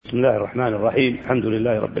بسم الله الرحمن الرحيم. الحمد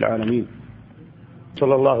لله رب العالمين،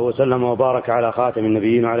 صلى الله وسلم وبارك على خاتم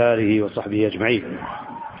النبيين وعلى آله وصحبه أجمعين.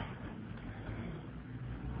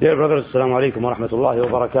 Dear brothers, assalamu alaikum wa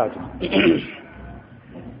rahmatullahi wa barakatuh.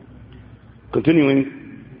 Continuing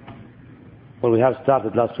what we have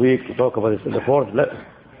started last week to talk about the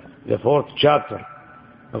fourth chapter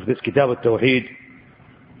of this Kitab al-Tawheed,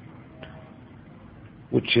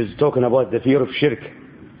 which is talking about the fear of shirk.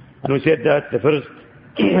 And we said that the first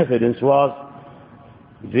evidence was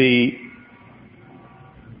the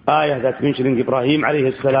ayah that's mentioning Ibrahim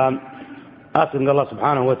alayhi salam asking Allah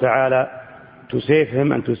subhanahu wa ta'ala to save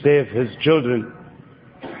him and to save his children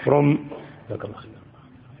from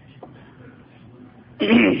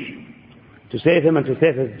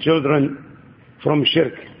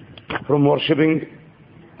shirk, from worshipping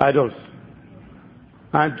idols.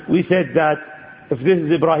 And we said that if this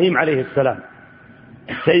is Ibrahim alayhi salam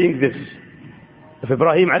saying this, if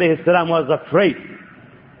Ibrahim alayhi salam was afraid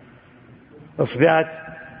of that,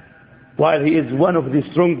 while he is one of the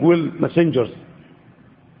strong-willed messengers,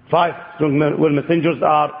 5 strong-willed messengers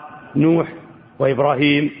are Nuh, wa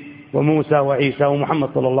Ibrahim, wa Musa, wa Isa, wa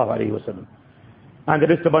Muhammad sallallahu alayhi wa sallam. And the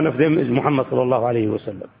best one of them is Muhammad sallallahu alayhi wa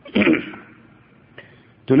sallam.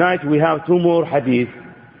 Tonight we have 2 more hadith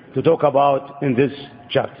to talk about in this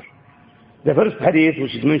chapter. The first hadith,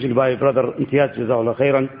 which is mentioned by Brother Imtiaz Jazahullah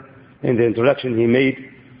Khairan in the introduction he made,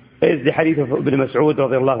 is the hadith of Ibn Mas'ud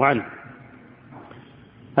رضي الله عنه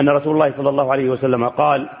أن رسول الله صلى الله عليه وسلم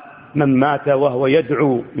قال: من مات وهو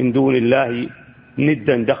يدعو من دون الله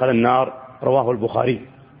ندا دخل النار. رواه البخاري.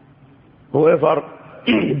 Whoever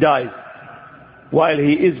dies while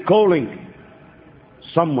he is calling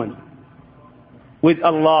someone with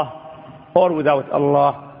Allah or without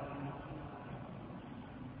Allah,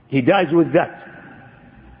 he dies with that,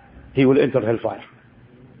 he will enter hellfire.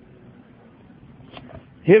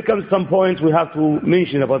 Here comes some points we have to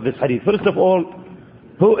mention about this hadith. First of all,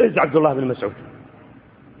 who is Abdullah ibn Mas'ud?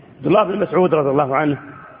 Abdullah ibn Mas'ud radiallahu anhu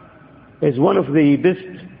is one of the best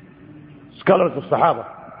scholars of Sahaba.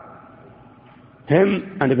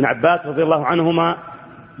 Him and Ibn Abbas radiallahu anhuma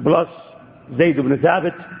plus Zayd ibn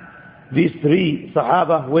Thabit, these 3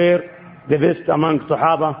 Sahaba were the best among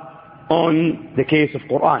Sahaba on the case of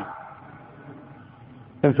Quran.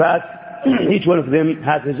 In fact, each one of them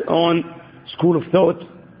has his own school of thought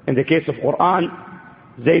in the case of Quran.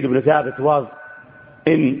 Zayd ibn Thabit was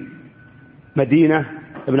in Medina,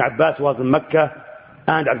 Ibn Abbas was in Mecca,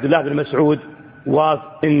 and Abdullah ibn Mas'ud was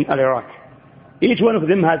in Iraq. Each one of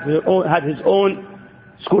them had his own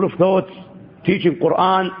school of thought teaching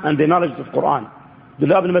Quran and the knowledge of Quran.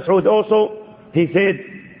 Abdullah ibn Mas'ud also, he said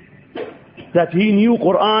that he knew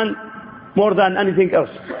Quran more than anything else.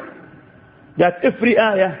 That every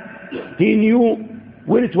ayah he knew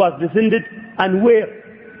when it was descended and where.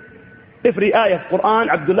 Every ayah of Quran,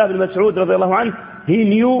 Abdullah ibn Mas'ud radiallahu anhu, he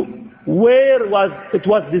knew where it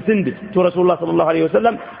was descended to Rasulullah sallallahu alayhi wa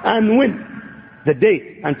sallam and when, the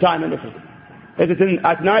date and time and everything. Is it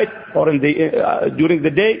at night or during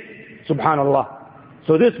the day? Subhanallah.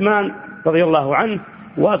 So this man radiallahu anhu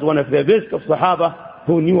was one of the best of Sahaba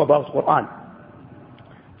who knew about Quran.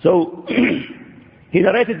 So he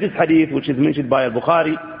narrated this hadith, which is mentioned by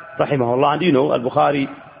Al-Bukhari rahimahullah. And you know, Al-Bukhari,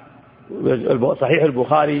 Sahih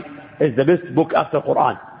Al-Bukhari is the best book after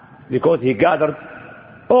Quran, because he gathered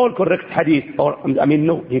all correct hadith,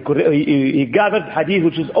 he gathered hadith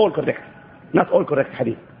which is all correct, not all correct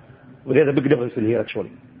hadith. Well, there's a big difference in here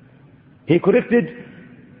actually. He corrected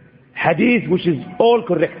hadith which is all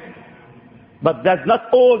correct, but that's not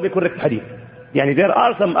all the correct hadith. Yani there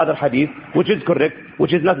are some other hadith which is correct,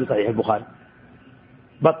 which is not in Sahih Al-Bukhari.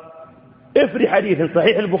 But every hadith in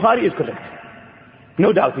Sahih Al-Bukhari is correct.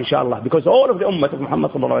 No doubt, inshallah, because all of the ummah of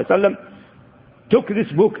Muhammad sallallahu alayhi wa sallam took this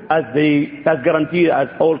book as guaranteed as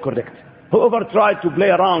all correct. Whoever tried to play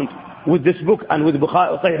around with this book and with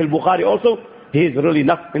Sahih Al-Bukhari also, he is really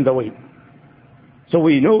not in the way. So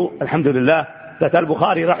we know, alhamdulillah, that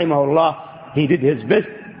Al-Bukhari rahimahullah, he did his best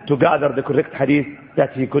to gather the correct hadith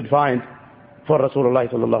that he could find for Rasulullah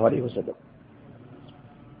sallallahu alayhi wa sallam.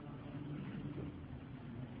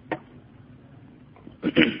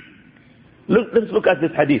 Let's look at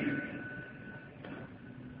this hadith.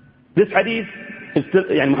 This hadith is still,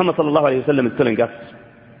 Muhammad sallallahu alayhi wa sallam is telling us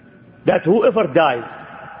that whoever dies,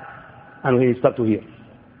 and we start to hear,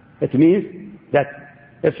 it means that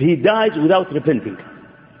if he dies without repenting,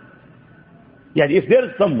 if there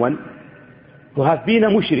is someone who has been a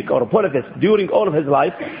mushrik or a polytheist during all of his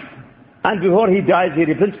life, and before he dies he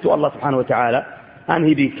repents to Allah subhanahu wa ta'ala and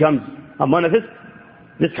he becomes a monotheist,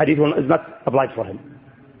 this hadith is not applied for him.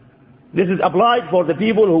 This is applied for the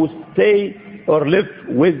people who stay or live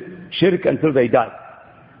with shirk until they die.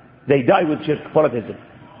 They die with shirk, polytheism.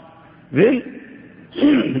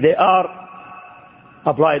 Then they are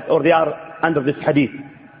applied, or they are under this hadith.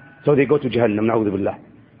 So they go to Jahannam, na'udhu billah.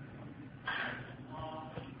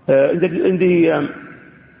 In the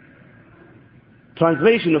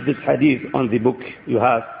translation of this hadith on the book you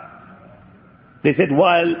have, they said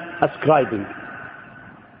while ascribing.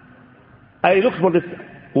 I looked for this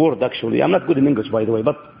word actually. I'm not good in English, by the way,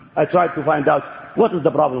 but I tried to find out what is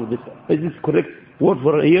the problem with this. Is this correct word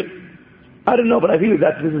for here? I don't know, but I feel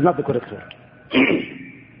that this is not the correct word.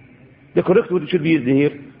 The correct word should be used in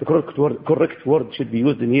here. The correct word should be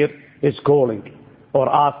used in here is calling or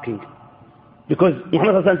asking. Because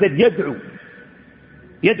Muhammad said, yad'u.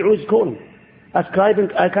 Yad'u is calling. Ascribing,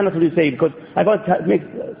 I cannot really say because I want to make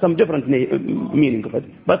some different meaning of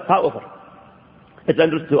it. But however, it's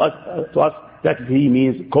understood to us that he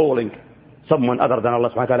means calling someone other than Allah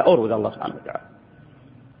subhanahu wa ta'ala or with Allah subhanahu wa ta'ala.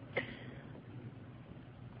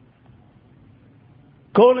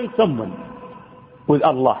 Calling someone with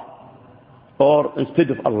Allah or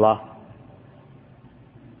instead of Allah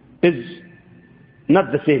is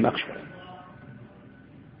not the same actually.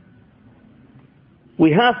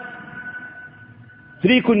 We have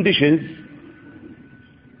 3 conditions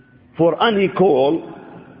for any call.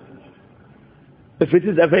 If it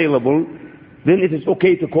is available, then it is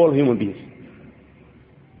okay to call human beings.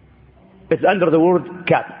 It's under the word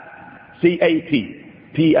CAP. C-A-P.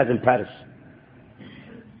 P as in Paris.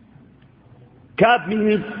 CAP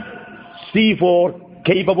means C for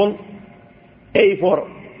capable, A for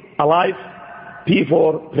alive, P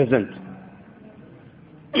for present.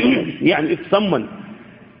 If someone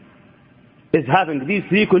is having these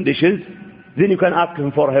 3 conditions, then you can ask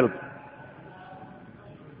him for help.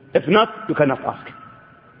 If not, you cannot ask.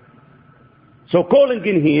 So calling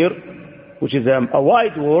in here, which is a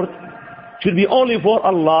wide word, should be only for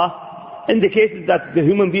Allah in the cases that the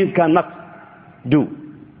human beings cannot do.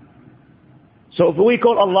 So if we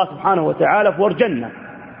call Allah subhanahu wa ta'ala for Jannah,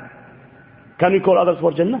 can we call others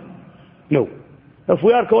for Jannah? No. If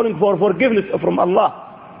we are calling for forgiveness from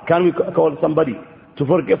Allah, can we call somebody to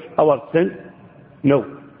forgive our sins?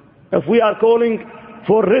 No. If we are calling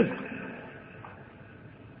for rizq,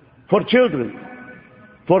 for children,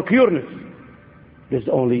 for cureness, this is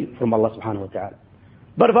only from Allah subhanahu wa ta'ala.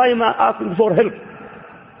 But if I am asking for help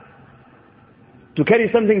to carry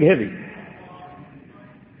something heavy,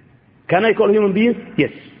 can I call human beings?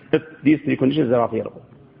 Yes, if these 3 conditions are available.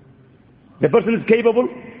 The person is capable,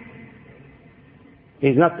 he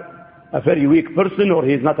is not a very weak person, or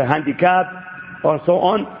he is not a handicapped, or so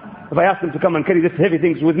on. If I ask him to come and carry these heavy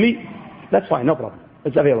things with me, that's fine, no problem.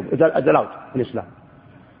 It's available, it's allowed in Islam.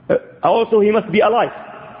 Also, he must be alive,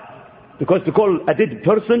 because to call a dead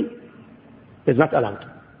person is not allowed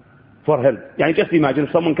for help. Just imagine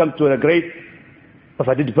if someone comes to a grave of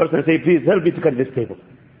a dead person and say, please help me to carry this table.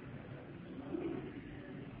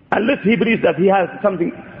 Unless he believes that he has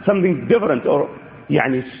something different or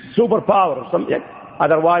superpower or something,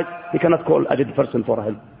 otherwise he cannot call a dead person for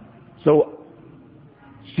help. So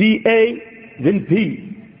C-A, then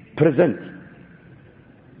P, present.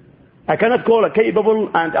 I cannot call a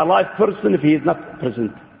capable and alive person if he is not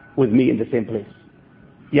present with me in the same place.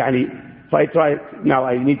 If I try now,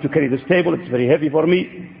 I need to carry this table, it's very heavy for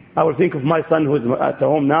me. I will think of my son who is at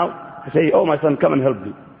home now. I say, oh my son, come and help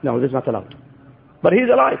me. No, this is not allowed. But he's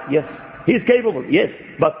alive, yes. He's capable, yes.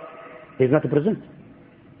 But he's not present.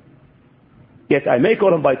 Yes, I may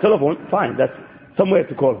call him by telephone, fine, that's somewhere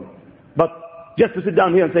to call him. But just to sit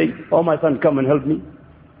down here and say, oh my son, come and help me.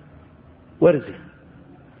 Where is he?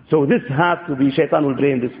 So this has to be, shaitan will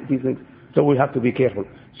drain these things. So we have to be careful.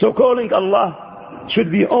 So calling Allah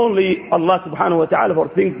should be only Allah subhanahu wa ta'ala for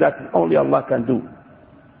things that only Allah can do.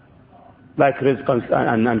 Like rizq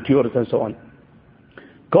and cures and so on.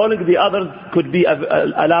 Calling the others could be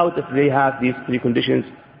allowed if they have these 3 conditions,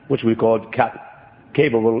 which we call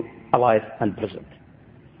capable, alive, and present.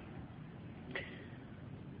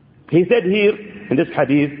 He said here in this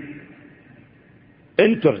hadith,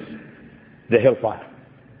 enters the hellfire.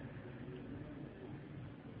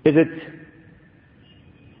 Is it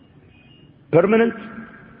permanent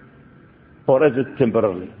or is it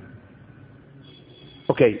temporary?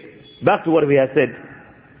 Okay, back to what we had said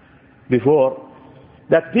before,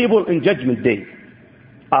 that people in Judgment Day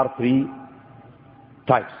are 3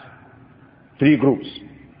 types, 3 groups.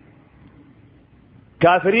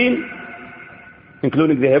 Kafirin,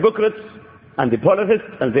 including the hypocrites and the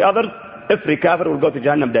polytheists and the others. Every kafir will go to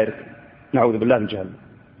Jahannam directly. Na'udhu billah min Jahannam.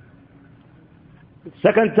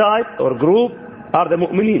 Second type or group are the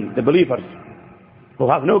mu'mineen, the believers, who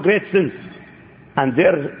have no great sins. and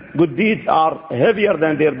their good deeds are heavier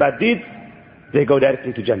than their bad deeds, they go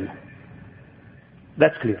directly to Jannah.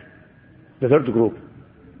 That's clear. The third group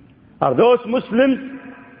are those Muslims,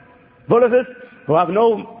 polytheists, who have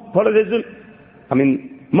no polytheism,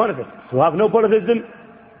 monotheists, who have no polytheism,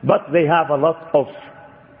 but they have a lot of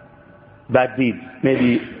bad deeds,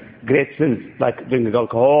 maybe great sins, like drinking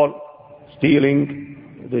alcohol,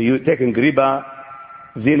 stealing, taking riba,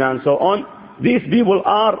 zina, and so on. These people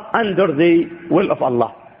are under the will of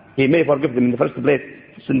Allah. He may forgive them in the first place,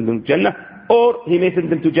 send them to Jannah, or He may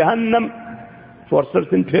send them to Jahannam for a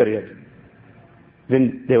certain period.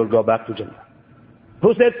 Then they will go back to Jannah.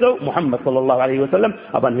 Who said so? Muhammad sallallahu alayhi wa sallam,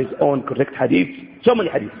 upon his own correct hadith. So many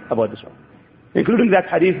hadiths about this one, including that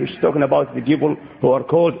hadith which is talking about the people who are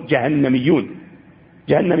called Jahannamiyun.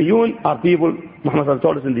 Jahannamiyun are people, Muhammad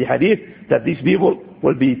told us in the hadith, that these people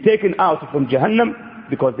will be taken out from Jahannam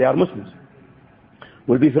because they are Muslims,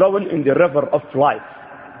 will be thrown in the river of life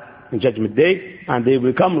in Judgment Day, and they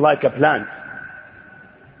will become like a plant.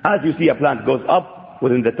 As you see a plant goes up,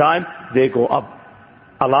 within the time they go up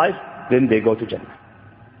alive, then they go to Jannah.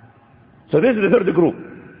 So this is the third group,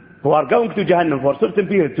 who are going to Jahannam for a certain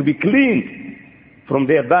period to be cleaned from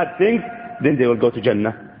their bad things. Then they will go to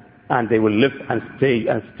Jannah, and they will live and stay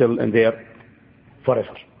and still in there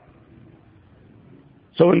forever.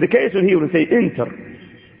 So in the case when he will say enter,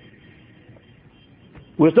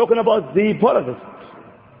 we're talking about the polytheists.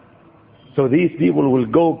 So these people will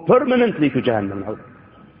go permanently to Jahannam.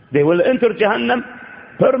 They will enter Jahannam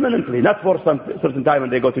permanently, not for some certain time when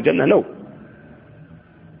they go to Jannah. No.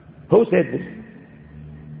 Who said this?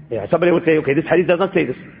 Yeah, somebody would say, okay, this hadith does not say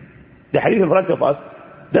this. The hadith in front of us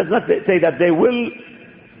does not say that they will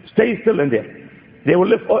stay still in there. They will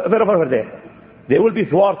live forever there. They will be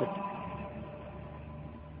thwarted.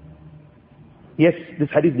 Yes, this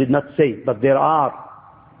hadith did not say, but there are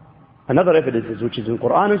another evidences which is in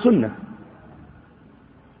Quran and Sunnah,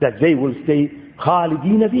 that they will stay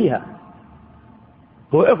khalidina fiha.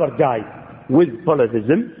 Whoever died with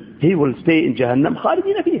polytheism, he will stay in Jahannam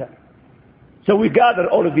khalidina fiha. So we gather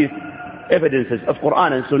all of these evidences of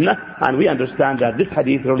Quran and Sunnah, and we understand that this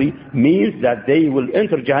hadith really means that they will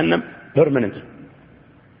enter Jahannam permanently,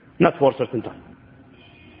 not for a certain time.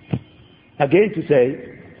 Again, to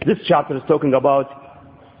say, this chapter is talking about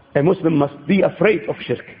a Muslim must be afraid of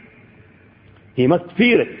shirk. He must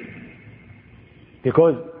fear it,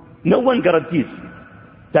 because no one guarantees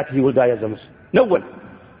that he will die as a Muslim. No one.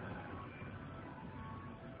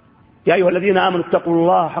 يا أيها الذين آمنوا اتقوا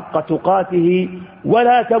الله حق تقاته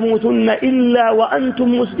ولا تموتن إلا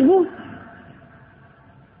وأنتم مسلمون.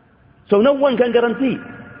 So no one can guarantee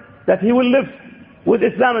that he will live with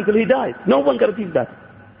Islam until he dies. No one guarantees that.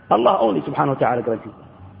 Allah only subhanahu wa ta'ala guarantees.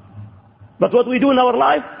 But what we do in our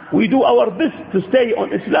life, we do our best to stay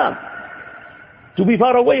on Islam, to be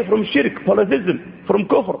far away from shirk, polytheism, from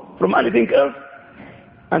kufr, from anything else,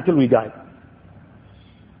 until we die.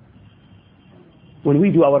 When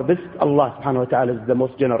we do our best, Allah subhanahu wa ta'ala is the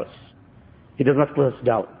most generous. He does not put us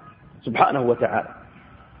down, subhanahu wa ta'ala.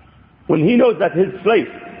 When He knows that His slave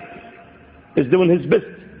is doing his best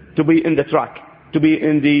to be in the track, to be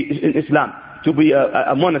in Islam, to be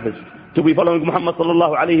a monotheist, to be following Muhammad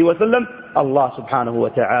sallallahu alayhi wa sallam, Allah subhanahu wa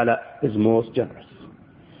ta'ala is most generous.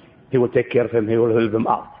 He will take care of him, He will help him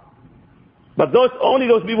out. But only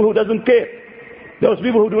those people who doesn't care, those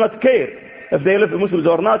people who do not care if they live Muslims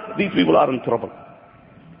or not, these people are in trouble.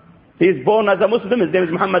 He is born as a Muslim, his name is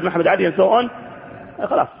Muhammad Ali and so on.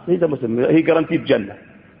 Khalas, he's a Muslim, he guaranteed Jannah.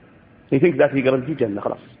 He thinks that he guaranteed Jannah.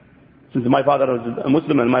 Khalas. Since my father is a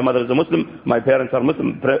Muslim and my mother is a Muslim, my parents are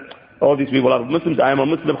Muslim, all these people are Muslims, I am a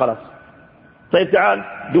Muslim, khalas. Say,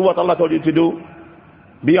 ta'al, do what Allah told you to do.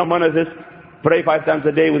 Be a monotheist, pray 5 times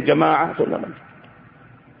a day with jama'ah. So, no.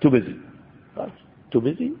 Too busy. Too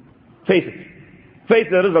busy? Face it. Face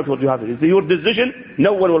the result what you have. It's your decision,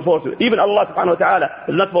 no one will force you. Even Allah subhanahu wa ta'ala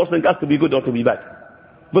is not forcing us to be good or to be bad.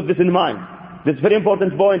 Put this in mind. This very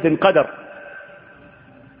important point in qadr.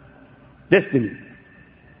 Destiny.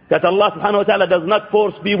 That Allah subhanahu wa ta'ala does not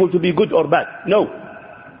force people to be good or bad. No.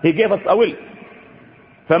 He gave us a will.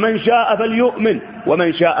 فَمَنْ شَاءَ فَلْيُؤْمِنْ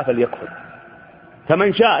وَمَنْ شَاءَ فَلْيَكْفُرْ.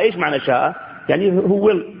 فَمَنْ شَاءَ إيش معنى شاء؟ يعني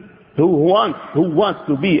who wants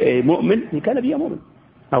to be a mu'min, he can be a mu'min.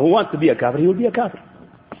 And who wants to be a kafir, he will be a kafir.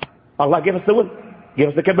 Allah gave us the will, gave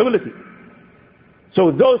us the capability.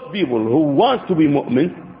 So those people who want to be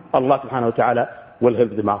mu'min, Allah subhanahu wa ta'ala will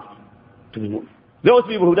help them out to be mu'min. Those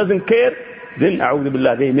people who doesn't care, then a'udhu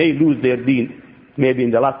billah, they may lose their deen maybe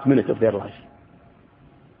in the last minute of their life.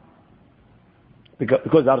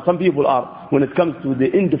 Because there are some people when it comes to the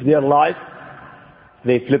end of their life,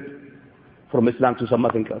 they flip from Islam to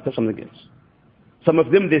something else. Some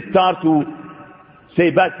of them, they start to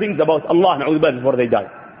say bad things about Allah before they die.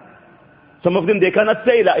 Some of them, they cannot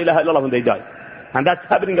say La ilaha illallah when they die. And that's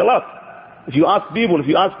happening a lot. If you ask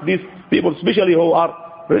these people, especially who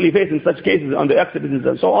are really facing such cases on the accidents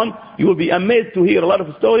and so on, you will be amazed to hear a lot of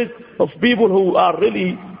stories of people who are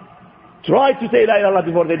really try to say La ilaha illallah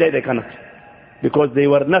before they die, they cannot. Because they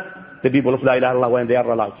were not the people of La ilaha illallah when they are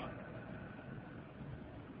alive.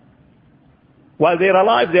 While they are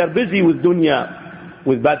alive, they are busy with dunya,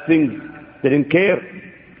 with bad things. They didn't care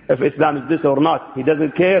if Islam is this or not. He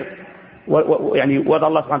doesn't care what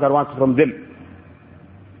Allah subhanahu wa ta'ala wants from them.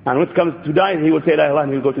 And when it comes to dying, he will say La ilaha illallah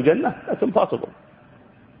and he will go to Jannah. That's impossible.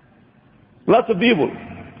 Lots of people.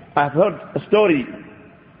 I've heard a story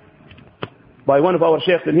by one of our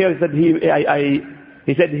sheikhs in here. He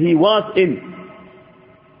said he was in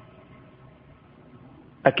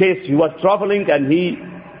a case. He was traveling and he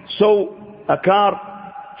saw a car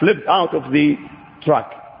flipped out of the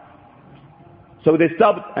truck. So they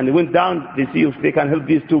stopped and they went down. They see if they can help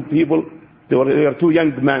these two people. They were two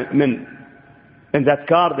young men in that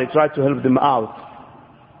car. They tried to help them out,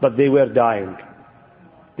 but they were dying.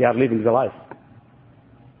 They are living the life,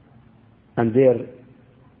 and their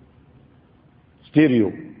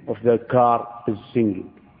stereo of the car is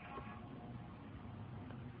singing.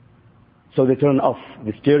 So they turned off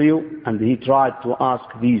the stereo, and he tried to ask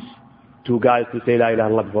these two guys to say La ilaha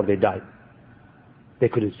illallah before they died. They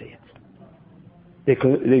couldn't say it.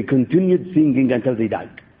 They continued singing until they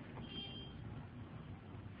died.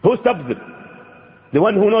 Who stopped them? The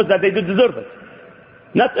one who knows that they do deserve it.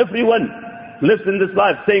 Not everyone lives in this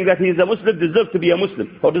life saying that he is a Muslim deserves to be a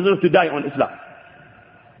Muslim or deserves to die on Islam.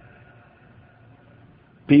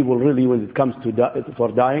 People really, when it comes to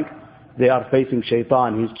for dying, they are facing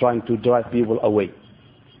shaitan. He's trying to drive people away.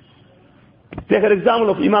 Take an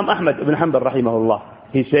example of Imam Ahmad ibn Hanbal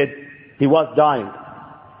rahimahullah. He said he was dying.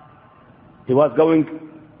 He was going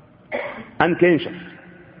unconscious.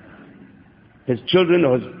 His children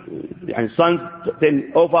or his sons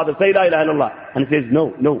saying, "Oh Father, say La ilaha illallah." And he says,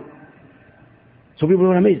 "No, no." So people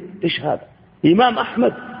were amazed. Ish hada? Imam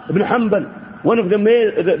Ahmad ibn Hanbal, one of the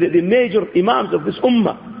major imams of this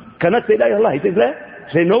ummah, cannot say La ilaha illallah. He says, La?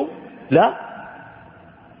 Say no? La?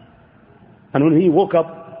 And when he woke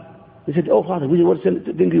up, he said, "Oh Father,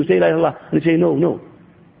 didn't you say La ilaha illallah?" And he said, "No, no."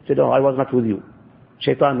 He said, "Oh, I was not with you.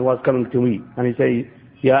 Shaitan was coming to me." And he said,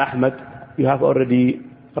 "Ya Ahmad, you have already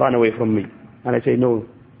run away from me." And I say, "No,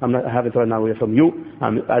 I haven't run away from you.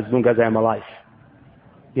 As long as I am alive,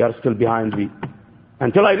 you are still behind me.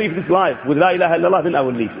 Until I leave this life with La ilaha illallah, then I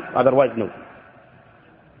will leave you. Otherwise, no."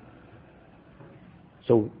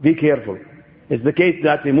 So be careful. It's the case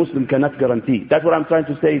that a Muslim cannot guarantee. That's what I'm trying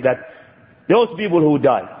to say, that those people who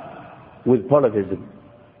die with polytheism,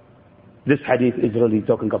 this hadith is really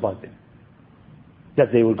talking about them.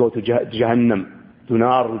 That they will go to Jahannam, to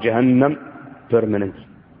Nar Jahannam, permanent.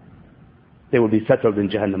 They will be settled in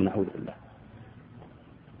Jahannam. Na'udhu.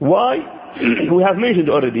 Why? We have mentioned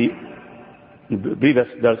already in the previous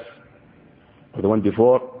verse, or the one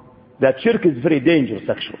before, that shirk is very dangerous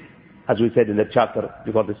actually, as we said in the chapter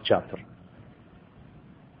before this chapter.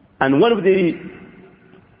 And one of the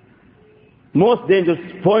most dangerous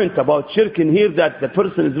points about shirk in here, that the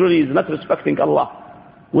person is not respecting Allah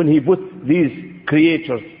when he puts these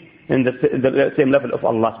creatures in the same level of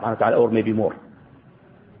Allah subhanahu wa ta'ala, or maybe more.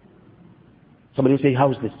 Somebody will say, "How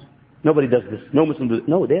is this? Nobody does this. No Muslim does this."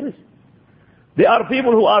 No, there is. There are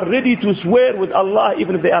people who are ready to swear with Allah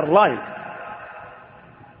even if they are lying.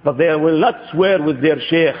 But they will not swear with their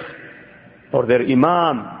sheikh or their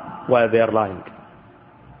imam while they are lying.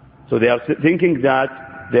 So they are thinking that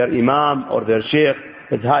their imam or their sheikh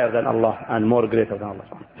is higher than Allah and more greater than Allah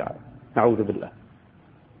subhanahu wa ta'ala. Na'udhu billah.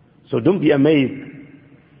 So don't be amazed.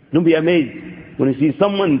 Don't be amazed when you see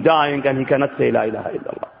someone dying and he cannot say La ilaha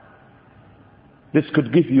illallah. This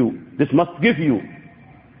must give you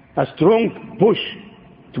a strong push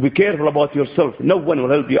to be careful about yourself. No one will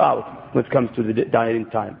help you out when it comes to the dying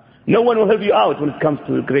time. No one will help you out when it comes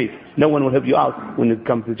to the grave. No one will help you out when it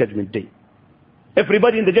comes to Judgment Day.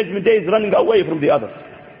 Everybody in the Judgment Day is running away from the others.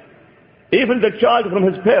 Even the child from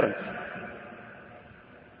his parents.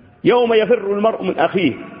 يوم يفر المرء من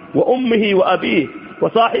أخيه وأمه وأبيه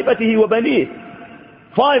وصاحبته وبنيه.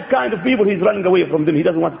 5 kind of people he's running away from them. He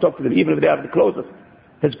doesn't want to talk to them, even if they are the closest.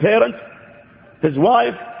 His parents, his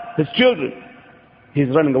wife, his children. He's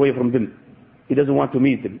running away from them. He doesn't want to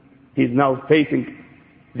meet them. He's now facing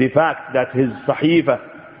the fact that his sahifa,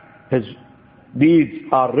 his deeds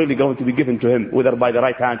are really going to be given to him, whether by the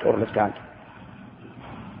right hand or left hand.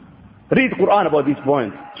 Read Quran about these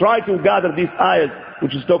points. Try to gather these ayahs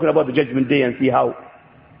which is talking about the Judgment Day and see how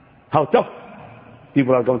tough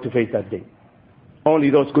people are going to face that day. Only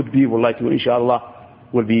those good people like you, inshallah,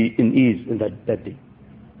 will be in ease in that day.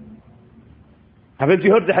 Haven't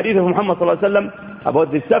you heard the hadith of Muhammad sallallahu alaihi wasallam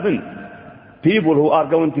about the 7 people who are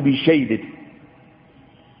going to be shaded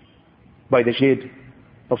by the shade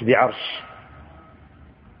of the arsh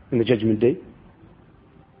in the judgment day?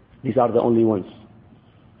 These are the only ones.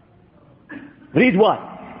 Read why.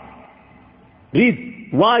 Read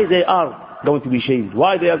why they are going to be shaded,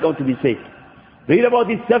 why they are going to be saved. Read about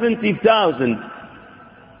these 70,000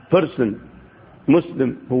 person,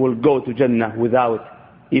 Muslim, who will go to Jannah without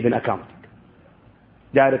even accounting.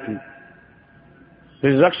 Directly.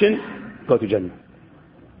 Resurrection, go to Jannah.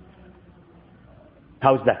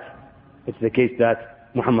 How is that? It's the case that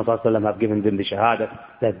Muhammad sallallahu alaihi wasallam have given them the shahada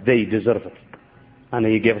that they deserve it. And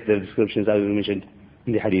he gave us the descriptions as we mentioned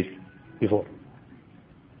in the hadith before.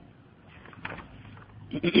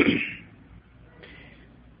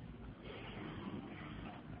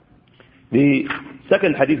 The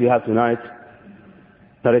second hadith we have tonight,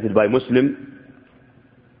 narrated by Muslim,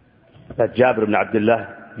 that Jabir ibn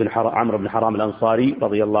Abdullah bin Amr ibn Haram al-Ansari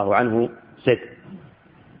radiyallahu anhu said.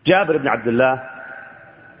 Jabir ibn Abdullah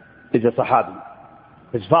is a Sahabi.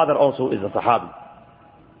 His father also is a Sahabi.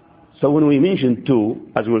 So when we mention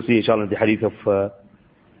 2, as we'll see inshallah in the hadith of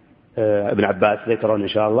Ibn Abbas later on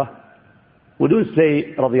inshallah, we don't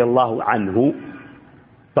say radiyallahu anhu,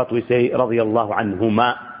 but we say radiyallahu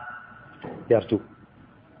anhuma. There are 2.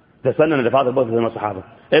 The son and the father, both of them are Sahaba.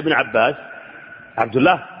 Ibn Abbas,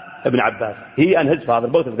 Abdullah Ibn Abbas, he and his father,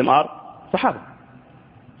 both of them are Sahaba.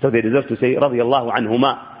 So they deserve to say radiyallahu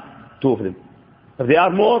anhuma, 2 of them. If they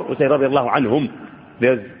are more, we say radiyallahu anhum.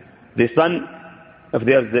 There's the son, if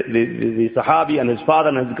there's the Sahabi and his father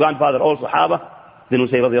and his grandfather, all Sahaba, then we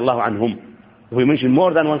say radiyallahu anhum. If we mention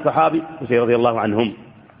more than one Sahabi, we say radiyallahu anhum.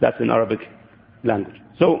 That's in Arabic language.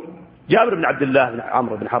 So Jabir ibn Abdullah ibn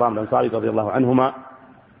Amr ibn Haram al-Ansari radiyallahu anhuma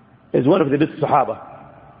is one of the best Sahaba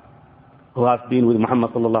who have been with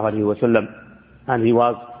Muhammad sallallahu alayhi wa sallam, and he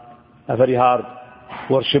was a very hard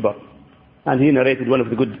worshipper. And he narrated one of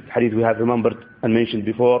the good hadith we have remembered and mentioned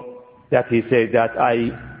before, that he said that I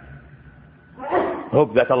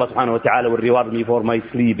hope that Allah subhanahu wa ta'ala will reward me for my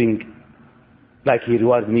sleeping like he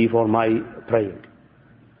rewards me for my praying.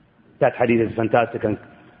 That hadith is fantastic and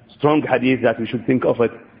strong hadith that we should think of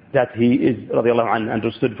it, that he is radiallahu anhu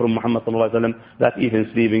understood from Muhammad sallallahu alayhi wa sallam that even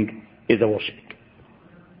sleeping is a worship.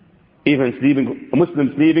 Even sleeping, a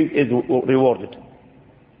Muslim sleeping is rewarded.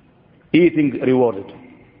 Eating rewarded.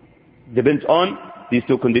 Depends on these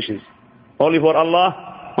 2 conditions. Only for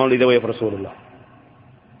Allah, only the way of Rasulullah.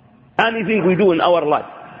 Anything we do in our life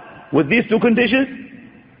with these 2 conditions,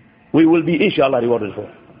 we will be inshallah rewarded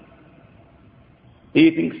for.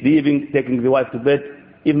 Eating, sleeping, taking the wife to bed,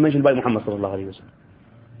 even mentioned by Muhammad sallallahu alayhi wa sallam.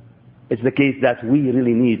 It's the case that we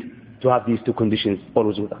really need to have these 2 conditions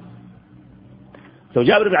always with us. So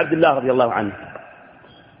Jabir ibn Abdullah radiallahu anhu,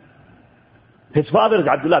 his father is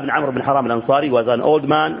Abdullah ibn Amr ibn Haram al-Ansari, was an old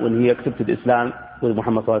man when he accepted Islam with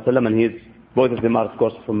Muhammad sallallahu alayhi wa sallam, and both of them are of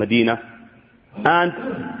course from Medina. And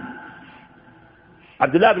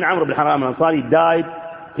Abdullah ibn Amr ibn Haram al-Ansari died,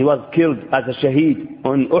 he was killed as a shaheed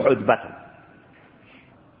on Uhud battle.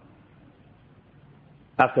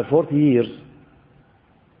 After 40 years,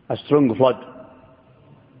 a strong flood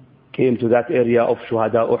came to that area of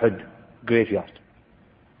Shuhada Uhud graveyard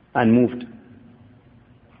and moved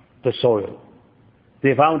the soil.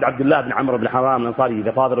 They found Abdullah ibn Amr ibn Haram al-Ansari,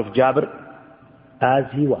 the father of Jabir, as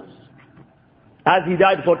he was. As he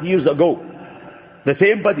died 40 years ago. The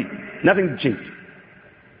same body, nothing changed.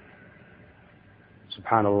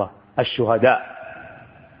 Subhanallah. Al-Shuhada.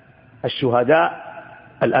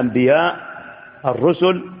 Al-Shuhada, Al-Anbiya,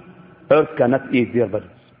 Al-Rusul, earth cannot eat their bodies.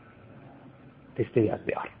 They stay as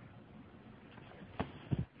they are.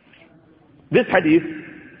 This hadith,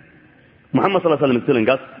 Muhammad sallallahu alaihi wasallam is telling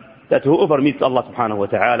us that whoever meets Allah subhanahu wa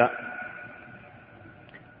ta'ala,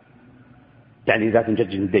 يعني that in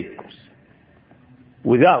judgment day, of course,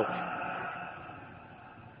 without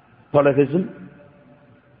polytheism,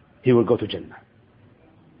 he will go to Jannah.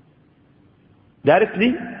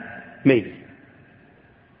 Directly, maybe.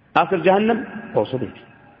 After Jahannam, also maybe.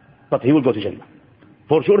 But he will go to Jannah.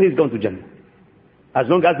 For sure he is going to Jannah. As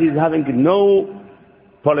long as he is having no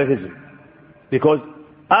polytheism. Because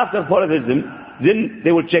after polytheism, then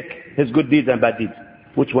they will check his good deeds and bad deeds.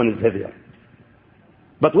 Which one is heavier?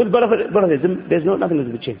 But with polytheism, there's nothing that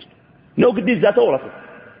will be changed. No good deeds at all.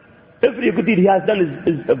 Every good deed he has done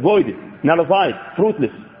is avoided, nullified,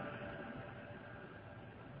 fruitless.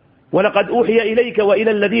 وَلَقَدْ أُوحِيَ إِلَيْكَ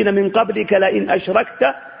وَإِلَى الَّذِينَ مِنْ قَبْلِكَ لَإِنْ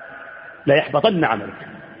أَشْرَكْتَ لَيَحْبَطَنَّ عَمَلُكَ.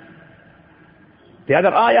 The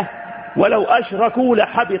other ayah, وَلَوْ أَشْرَكُوا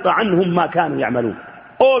لَحَبِطَ عَنْهُمْ مَا كَانُوا يَعْمَلُونَ.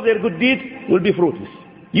 All their good deeds will be fruitless,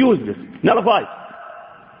 useless, nullified,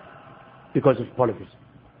 because of polytheism.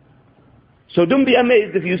 So don't be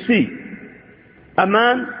amazed if you see a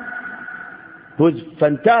man who is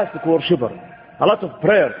fantastic worshipper, a lot of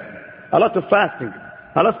prayers, a lot of fasting,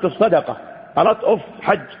 a lot of sadaqah, a lot of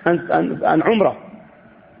hajj and umrah,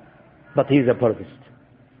 but he is a polytheist.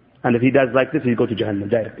 And if he does like this, he'll go to Jahannam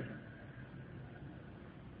directly.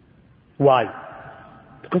 Why?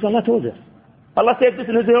 Because Allah told us. Allah said this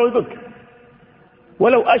in His holy book.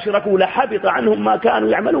 وَلَوْ أَشْرَكُوا لَحَبِطَ عَنْهُمْ مَا كَانُوا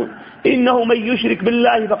يَعْمَلُونَ إِنَّهُ مَنْ يُشْرِكْ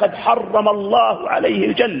بِاللَّهِ فَقَدْ حَرَّمَ اللَّهُ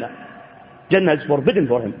عَلَيْهِ الْجَنَّةِ. Jannah is forbidden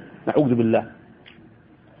for him. نَعُوذُ بِاللَّهِ.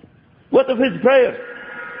 What of his prayers?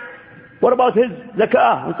 What about his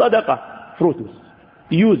zakah and sadaqah? Fruitless,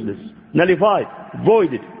 useless, nullified,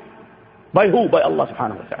 voided. By who? By Allah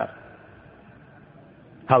subhanahu wa ta'ala.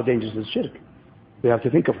 How dangerous is shirk? We have to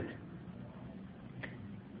think of it.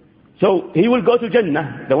 So he will go to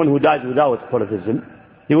Jannah, the one who dies without polytheism,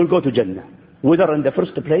 he will go to Jannah, whether in the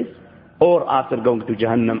first place or after going to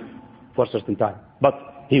Jahannam for a certain time. But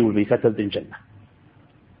he will be settled in Jannah.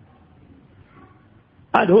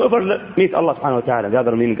 And whoever meets Allah subhanahu wa ta'ala,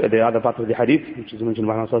 the other part of the hadith, which is mentioned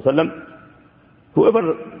by Muhammad sallallahu alayhi wa sallam, whoever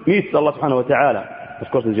meets Allah subhanahu wa ta'ala,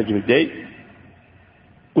 of course in the Judgment Day,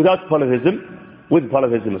 without polytheism, with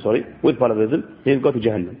polytheism, he will go to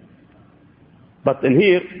Jahannam. But in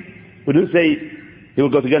here, we don't say he will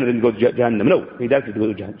go to Jannah and go to Jahannam. No, he directly go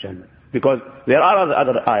to Jahannam. Because there are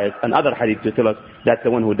other ayahs and other hadiths to tell us that the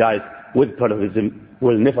one who dies with polytheism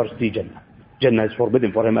will never see Jannah. Jannah is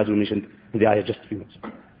forbidden for him, as we mentioned in the ayah just a few minutes ago.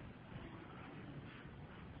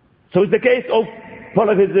 So it's the case of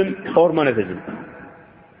polytheism or monotheism.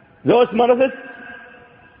 Those monotheists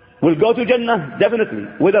will go to Jannah definitely,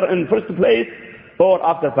 whether in first place or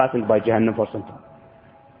after passing by Jahannam for some time.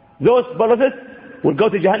 Those polytheists will go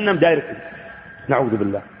to Jahannam directly. Na'udhu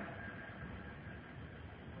billah.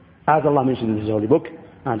 As Allah mentioned in His holy book,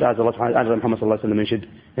 and as Muhammad sallallahu alaihi wasallam mentioned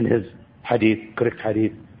in his hadith, correct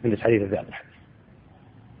hadith, in this hadith of the other hadith.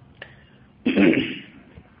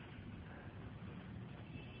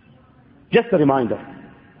 Just a reminder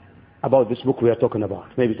about this book we are talking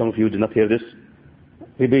about. Maybe some of you did not hear this.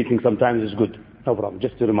 Repeating sometimes is good. No problem.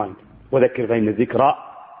 Just to remind. وَذَكِّرْ فَإِنَّ الذِّكْرَى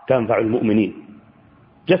تَنْفَعُ الْمُؤْمِنِينَ.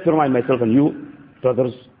 Just to remind myself and you,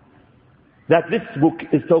 brothers, that this book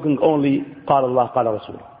is talking only قال الله قال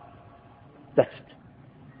رسوله. That's it.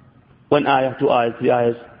 One ayah, two ayahs, three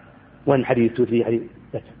ayahs, one hadith, two, three hadith.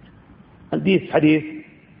 That's it. And these hadith,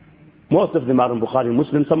 most of them are in Bukhari and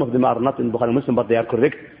Muslim, some of them are not in Bukhari and Muslim, but they are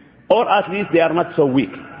correct. Or at least they are not so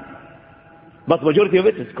weak. But majority of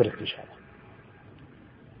it is correct, inshallah.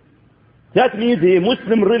 That means a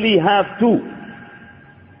Muslim really have to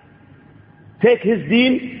take his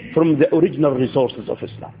deen from the original resources of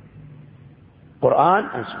Islam.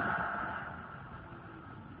 Quran and Sunnah.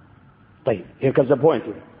 Here comes the point.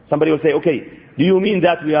 Somebody will say, okay, do you mean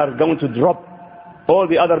that we are going to drop all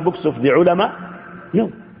the other books of the ulama?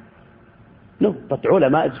 No. No, but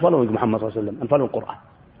ulama is following Muhammad sallallahu alaihi wasallam and following Quran.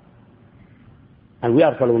 And we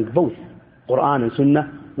are following both Quran and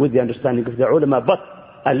Sunnah with the understanding of the ulama. But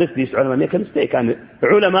unless these ulama make a mistake, and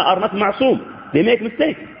ulama are not ma'soom, they make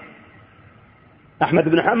mistakes. Ahmad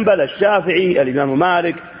ibn Hanbal, al-Shafi'i, al-Imam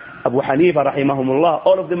Malik, Abu Hanifa, rahimahumullah,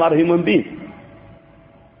 all of them are human beings.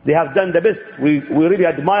 They have done the best. We really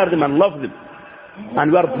admire them and love them.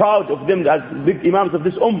 And we are proud of them as big imams of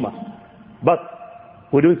this ummah. But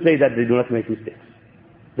we don't say that they do not make mistakes.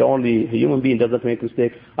 The only human being that does not make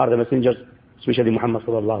mistakes are the messengers, especially Muhammad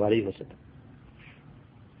sallallahu alayhi wa sallam.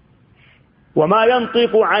 وَمَا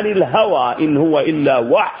يَنْطِقُ عَنِ الْهَوَىٰ إِنْ هُوَ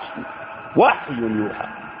إِلَّا وَحْيٌ يُوحَىٰ.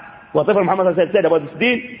 Whatever Muhammad said about this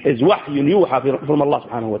deen is وَحْيٌ يُوحَىٰ from Allah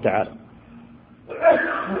subhanahu wa ta'ala.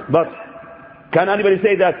 But can anybody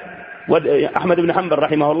say that what Ahmad ibn Hanbal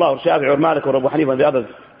rahimahullah or Shafi'i or Malik or Abu Hanifa and the others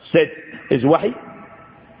said is wahi?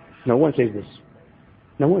 No one says this.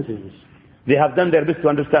 No one says this. They have done their best to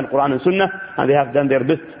understand Quran and Sunnah, and they have done their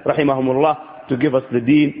best, rahimahumullah, to give us the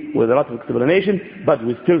deen with a lot of explanation, but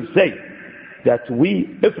we still say that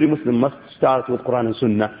every Muslim must start with Quran and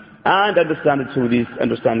Sunnah and understand it through this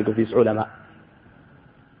understanding of these ulama.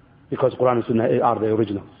 Because Quran and Sunnah are the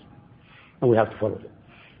originals, and we have to follow them.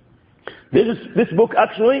 This book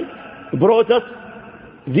actually brought us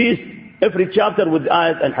every chapter with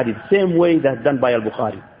ayat and hadith, same way that's done by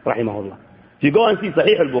Al-Bukhari, rahimahullah. If you go and see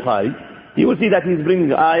Sahih Al-Bukhari, you will see that he's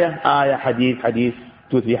bringing ayah, hadith,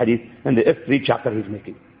 2, 3 hadith, and every chapter he's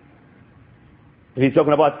making. If he's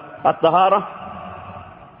talking about At-Tahara,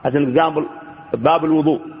 as an example, Bab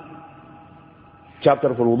al-Wudu,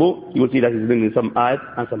 chapter for wudu, you will see that he's bringing some ayat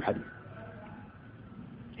and some hadith.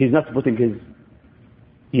 He's not putting his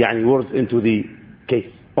words into the case,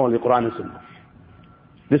 only Quran and Sunnah.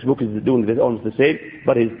 This book is doing this almost the same,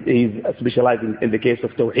 but he's specializing in the case of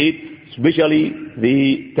Tawheed, especially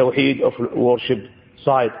the Tawheed of worship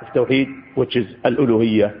side of Tawheed, which is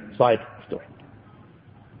Al-Uluhiyya side of Tawheed.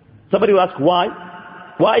 Somebody will ask why?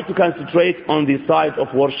 Why to concentrate on the side of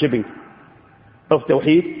worshipping of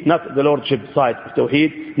Tawheed, not the Lordship side of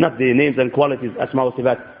Tawheed, not the names and qualities, Asma wa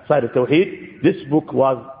Sifat side of Tawheed. This book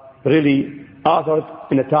was really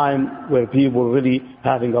authored in a time where people were really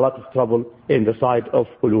having a lot of trouble in the side of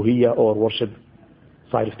Uluhiyya or worship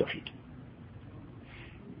side of Tawheed.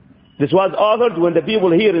 This was authored when the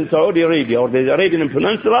people here in Saudi Arabia or the Arabian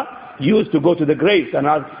Peninsula used to go to the graves and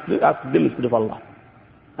ask them instead of Allah,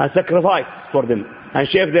 and sacrifice for them, and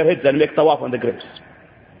shave their heads and make tawaf on the graves.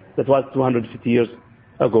 That was 250 years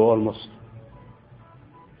ago almost.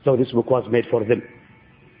 So this book was made for them,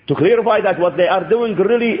 to clarify that what they are doing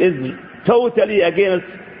really is totally against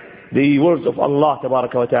the words of Allah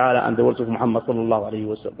Tabaraka wa Ta'ala and the words of Muhammad Sallallahu Alaihi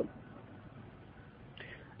Wasallam.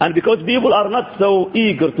 And because people are not so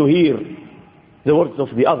eager to hear the words of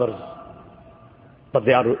the others, but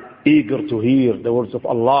they are eager to hear the words of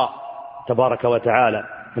Allah Tabaraka wa Ta'ala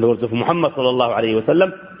and the words of Muhammad Sallallahu Alaihi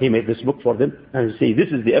Wasallam, he made this book for them and say, this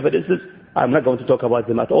is the evidences. I'm not going to talk about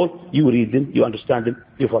them at all. You read them, you understand them,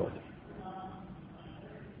 you follow them.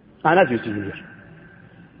 And as you see here,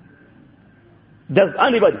 does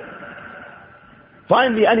anybody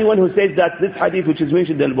find me anyone who says that this hadith which is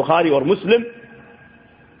mentioned in Bukhari or Muslim,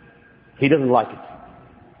 he doesn't like it?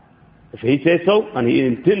 If he says so and he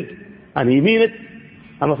intends and he means it,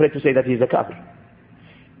 I'm afraid to say that he's a kafir.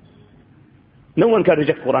 No one can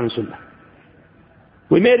reject Quran and Sunnah.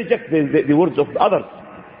 We may reject the words of others.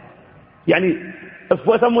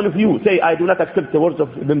 If someone of you say, I do not accept the words of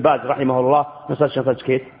Ibn Baz, rahimahullah, in such and such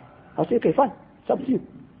case, I'll say, okay, fine, it's up to you.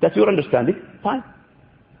 That's your understanding, fine.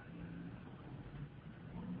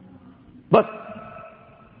 But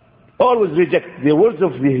always reject the words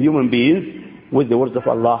of the human beings with the words of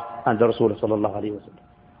Allah and the Rasul sallallahu alaihi wasallam.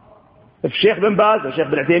 If Sheikh Ibn Baz or Sheikh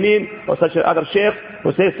Ibn Uthaymeen or such other Sheikh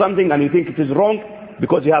who says something and you think it is wrong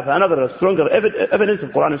because you have another stronger evidence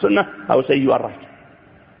of Quran and Sunnah, I will say you are right.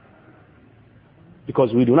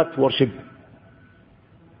 Because we do not worship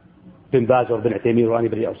Ibn Baz or Ibn Uthaymeen or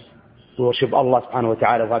anybody else. We worship Allah subhanahu wa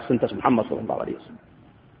ta'ala who has sent us Muhammad sallallahu alayhi wa sallam.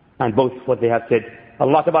 And both what they have said,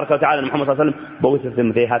 Allah tabaraka wa ta'ala and Muhammad sallallahu alayhi wa sallam, both of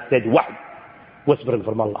them they have said wahy, whispering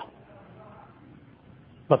from Allah.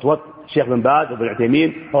 But what Sheikh Ibn Baz or Ibn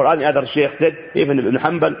Uthaymeen or any other Sheikh said, even Ibn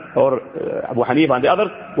Hanbal or Abu Hanifa and the others,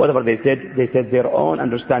 whatever they said their own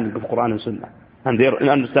understanding of Quran and Sunnah. And their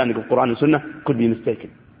understanding of Quran and Sunnah could be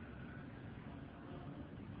mistaken.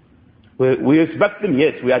 We respect them,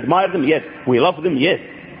 yes. We admire them, yes. We love them, yes.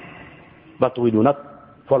 But we do not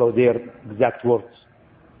follow their exact words.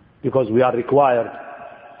 Because we are required,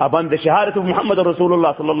 upon the shahadat of Muhammad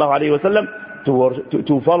Rasulullah sallallahu alayhi wa sallam,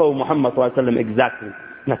 to follow Muhammad sallallahu alayhi wa sallam exactly,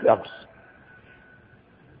 not others.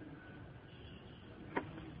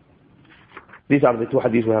 These are the two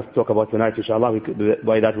hadiths we have to talk about tonight, inshallah.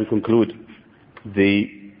 By that we conclude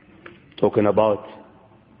the talking about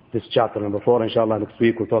this chapter number 4. Inshallah, next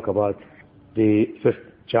week we'll talk about the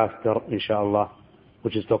 5th chapter, inshallah,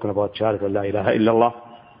 which is talking about Shahadat la ilaha illallah.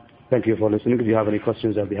 Thank you for listening. If you have any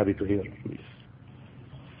questions, I'll be happy to hear.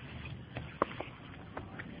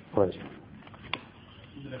 Right.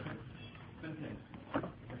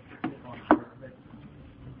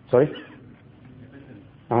 Sorry?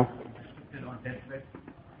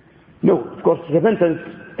 No, of course, repentance,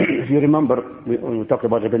 if you remember, when we talked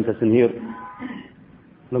about repentance in here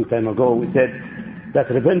a long time ago, we said that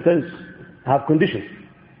repentance have conditions.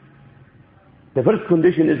 The first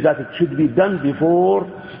condition is that it should be done before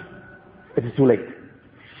it is too late.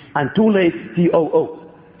 And too late,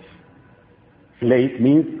 T-O-O. Late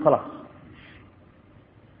means khalas.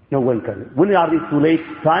 No one can. When are these too late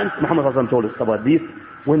times? Muhammad told us about this.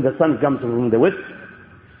 When the sun comes from the west,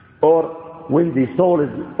 or when the soul is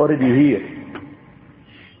already here.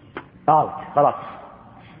 Out, khalas.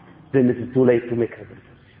 Then it is too late to make repentance.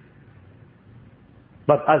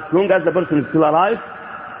 But as long as the person is still alive,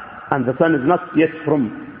 and the sun is not yet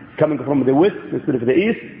coming from the west instead of the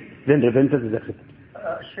east, then repentance is accepted.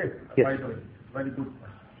 Sheikh, yes. by the way, very good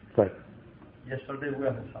question. Right. Yesterday we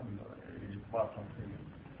had something.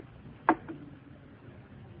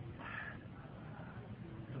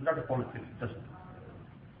 It's not a politics, just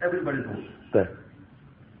everybody knows. Right.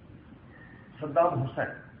 Saddam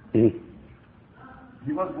Hussein, Mm-hmm.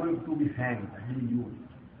 he was going to be hanged, he knew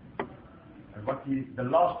it. And the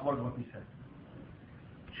last word what he said.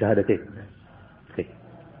 Shahadatain. Yes. Okay.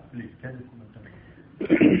 Please, can you comment on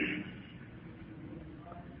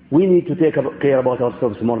We need to take care about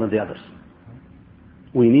ourselves more than the others.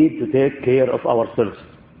 We need to take care of ourselves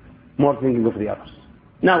more than thinking of the others.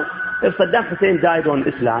 Now, if Saddam Hussein died on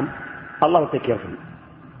Islam, Allah will take care of him.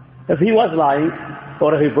 If he was lying,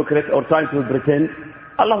 or a hypocrite, or trying to pretend,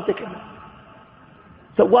 Allah will take care of him.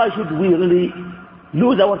 So why should we really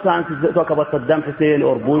lose our time to talk about Saddam Hussein,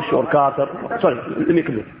 or Bush, or Carter? Sorry, let me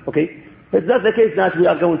complete, okay? It's not the case that we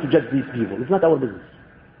are going to judge these people. It's not our business.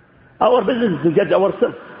 Our business is to judge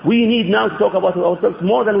ourselves. We need now to talk about ourselves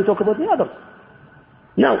more than we talk about the others.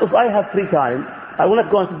 Now, if I have free time, I will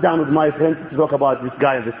not go and sit down with my friends to talk about this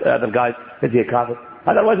guy and this other guy, is he a kafir?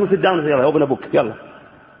 Otherwise we'll sit down and say, yalla, open a book, yalla.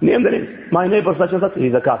 Name the names. My neighbor such and such,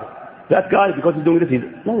 he's a kafir. That guy, because he's doing this, he's...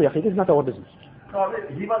 No, this is not our business. No,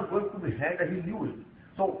 he was going to be hanged and he knew it.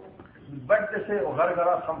 So, but they say, oh,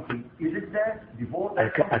 gargara something. Is it there before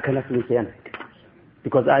that? I cannot really say anything.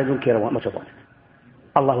 Because I don't care much about it.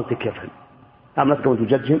 Allah will take care of him. I'm not going to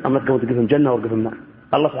judge him. I'm not going to give him Jannah or give him Nar.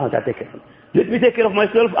 Allah subhanahu wa ta'ala take care of him. Let me take care of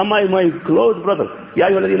myself and my close brother. Ya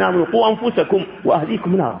ayyuhalladhina amanu qu anfusakum wa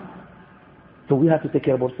ahlikum nar. So we have to take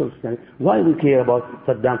care of ourselves. Why we care about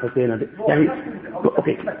Saddam Hussein?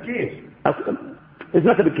 Okay. It's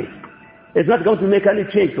not a big case. It's not going to make any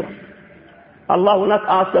change to us. Allah will not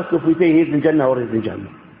ask us if we say he's in Jannah or he's in Jannah.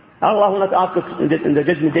 Allah will not ask us in the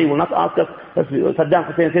judgment day, will not ask us if Saddam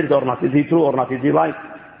Hussein said it or not. Is he true or not? Is he lying?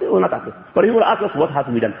 He will not ask us. But he will ask us what has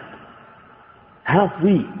to be done. Have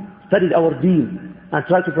we studied our deen and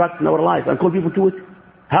tried to practice in our life and call people to it?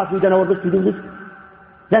 Have we done our best to do this?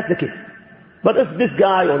 That's the case. But if this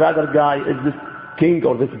guy or the other guy is this king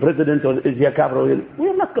or this president or is he a kafir, we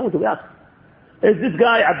are not going to be asked. Is this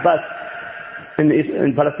guy Abbas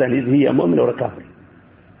in Palestine, is he a mu'min or a kafir?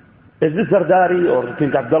 Is this Zardari or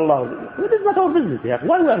King Abdullah? This is not our business.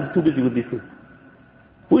 Why we are too busy with these things?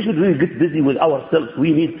 We should really get busy with ourselves.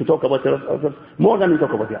 We need to talk about ourselves more than we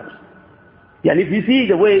talk about the others. And if you see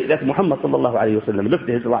the way that Muhammad sallallahu alayhi wa sallam lived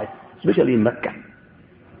his life, especially in Mecca,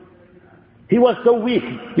 he was so weak.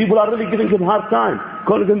 People are really giving him a hard time,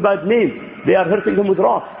 calling him bad names. They are hurting him with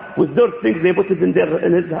rocks, with dirt things. They put it in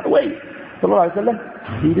his way. Sallallahu alayhi wa sallam,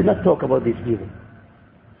 he did not talk about these people.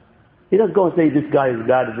 He doesn't go and say this guy is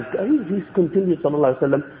bad. He's continued sallallahu alayhi wa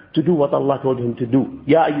sallam to do what Allah told him to do.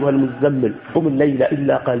 يا أيها المزمل قم الليل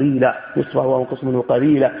إلا قليلا نصفه وانقص منه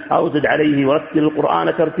قليلا أو زد عليه ورتل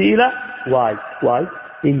القرآن ترتيلا. Why?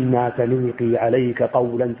 إنا سنلقي عليك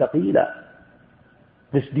قولا ثقيلا.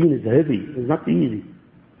 This deen is heavy. It's not easy.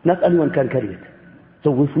 Not anyone can carry it.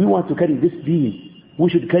 So if we want to carry this deen, we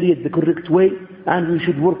should carry it the correct way, and we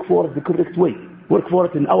should work for it the correct way. Work for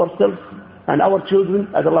it in ourselves and our children,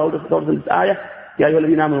 as Allah told in this ayah, يا أيها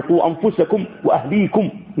الذين آمنوا قوا أنفسكم وأهليكم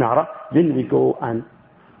نارا. Then we go and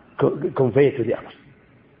convey it to the others.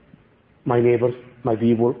 My neighbors, my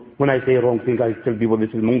people. When I say wrong thing, I tell people this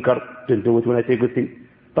is munkar, don't do it. When I say good thing,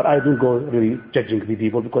 but I don't go really judging the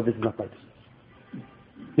people because this is not my business.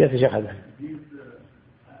 Yes, Sheikh Hazan. These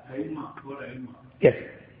Aimma, yes.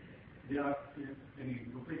 They are,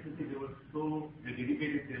 they were so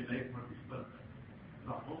dedicated their life for this purpose.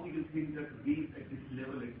 So how do you think that we at this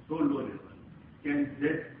level, at so low level, can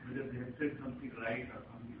judge whether they have said something right or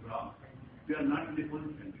something wrong? We are not in the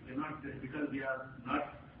position. We cannot judge because we are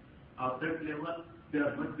not at that level. They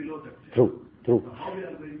are much below that level. True. So how we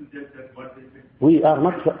are going to judge that what they said? We are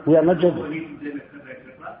not judging.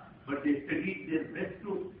 But they studied their best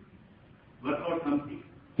to work out something.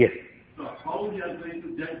 Yes. So how we are going to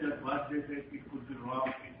judge that what they said, it could be wrong,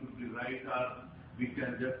 it could be right, or we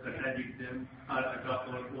can just contradict them, or adopt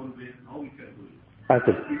our own ways? How we can do it? I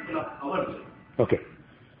think. People of our way. Okay.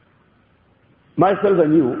 Myself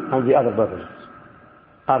and you and the other brothers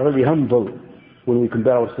are really humble when we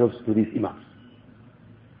compare ourselves to these imams.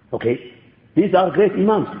 Okay? These are great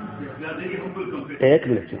imams. Yes, we are very humble compared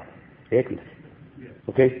to Yes.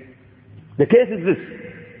 Okay? The case is this.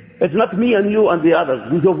 It's not me and you and the others.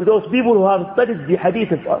 Those people who have studied the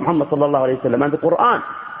hadith of Muhammad sallallahu alayhi wa sallam and the Quran.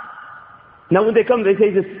 Now when they come, they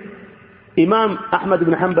say this. Imam Ahmad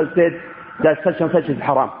ibn Hanbal said that such and such is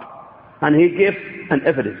haram. And he gave an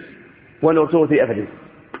evidence. One or two or three evidence.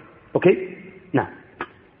 Okay? Now,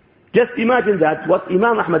 just imagine that what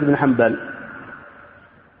Imam Ahmad ibn Hanbal,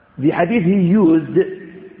 the hadith he used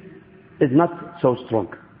is not so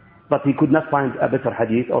strong. But he could not find a better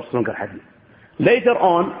hadith or stronger hadith. Later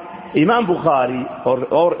on, Imam Bukhari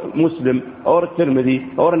or Muslim or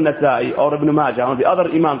Tirmidhi or Nasa'i or Ibn Majah or the other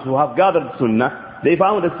imams who have gathered Sunnah, they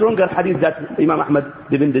found a stronger hadith that Imam Ahmad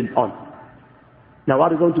depended on. Now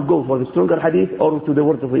are you going to go for the stronger hadith or to the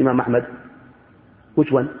words of Imam Ahmad? Which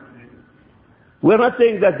one? We're not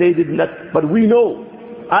saying that they did not, but we know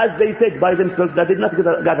as they said by themselves, they did not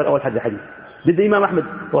gather all hadith. Did the Imam Ahmad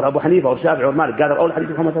or Abu Hanifa or Shafi'i or Malik gather all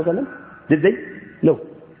hadith of Muhammad sallallahu alaihi wasallam? Did they? No.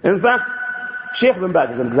 In fact, Sheikh bin Baz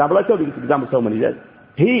is an example. I told you this example so many times.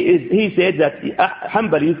 He said that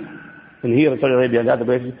Hanbalis, and here in Saudi Arabia and other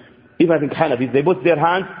places, even I think Hanafis, they put their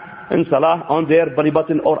hands in Salah on their belly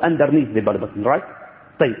button or underneath their belly button, right?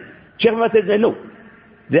 طيب. Sheikh bin Baz says no.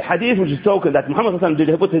 The hadith which is spoken that Muhammad sallallahu alaihi wasallam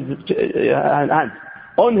did put his hands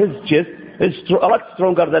on his chest is a lot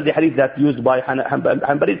stronger than the hadith that used by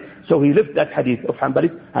Hanbalis. So he left that hadith of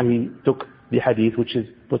Hanbalis and he took the hadith which is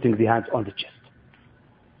putting the hands on the chest.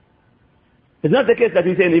 It's not the case that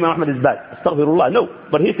he said Imam Ahmad is bad. Astaghfirullah. No.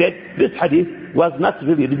 But he said this hadith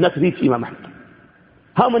did not reach Imam Ahmad.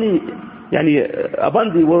 How many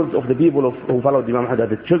upon the words of the people who followed Imam Ahmad,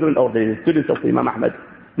 the children or the students of Imam Ahmad,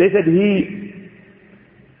 they said he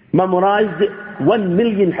memorized 1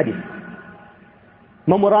 million hadith.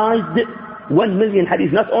 Memorized 1 million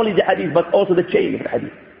hadith. Not only the hadith but also the chain of the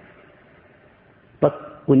hadith.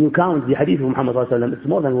 But when you count the hadith of Muhammad sallallahu alaihi wasallam, it's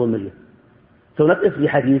more than 1 million. So not every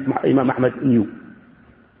hadith Imam Ahmad knew.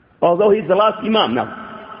 Although he's the last Imam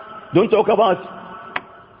now. Don't talk about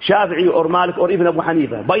Shafi'i or Malik or even Abu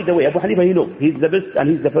Hanifa. By the way, Abu Hanifa, you know, he's the best and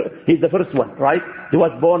he's the first one, right? He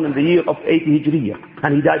was born in the year of 80 Hijriya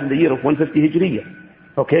and he died in the year of 150 Hijriya.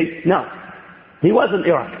 Okay? Now, he was in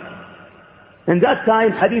Iraq. In that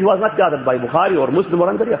time, hadith was not gathered by Bukhari or Muslim or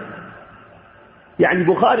anybody else.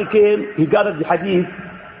 Bukhari came, he gathered the hadith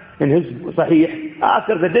in his Sahih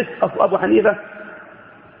after the death of Abu Hanifa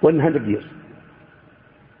 100 years.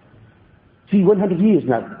 See, 100 years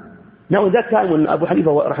now. Now in that time when Abu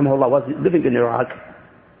Hanifa rahimahullah was living in Iraq,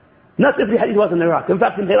 not every hadith was in Iraq. In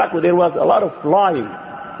fact in Iraq there was a lot of lying.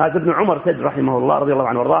 As Ibn Umar said rahimahullah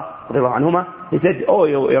radiyallahu anhuma, he said, oh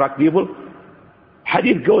you Iraq people,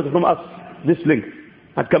 hadith goes from us this length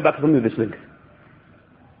and come back from you this length.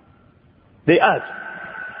 They add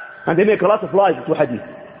and they make a lot of lies to hadith.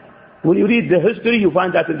 When you read the history, you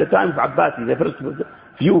find that in the time of Abbasi, the first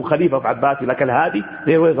few Khalifa of Abbasi, like Al-Hadi,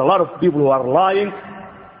 there was a lot of people who are lying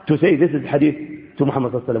to say this is hadith to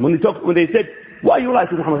Muhammad sallallahu alaihi wasallam. When they said, why you lie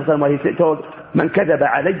to Muhammad sallallahu alaihi wasallam? He told, "Man kadaba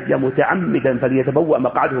alayya muta'ammidan falyatabawwa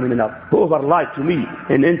maq'adahu min an-nar." Whoever lied to me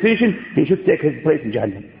in intention, he should take his place in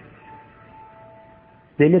Jahannam.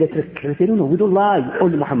 They made a trick. They said, no, we don't lie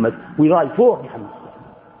on Muhammad. We lie for Muhammad.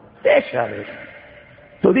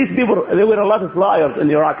 So these people, there were a lot of liars in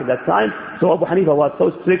Iraq at that time. So Abu Hanifa was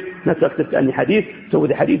so strict not to accept any hadith. So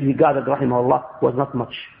with the hadith he gathered, rahimahullah, was not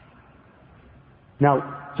much.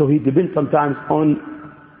 Now, so he depends sometimes on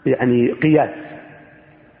qiyas.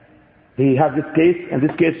 He has this case, and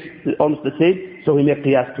this case is almost the same, so he made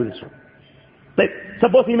qiyas to this one. But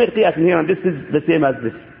suppose he made qiyas in here, and this is the same as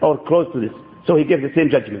this, or close to this. So he gave the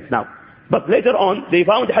same judgment now. But later on, they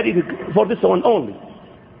found hadith for this one only.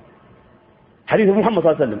 Hadith of Muhammad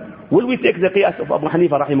sallallahu alaihi wasallam. Will we take the qiyas of Abu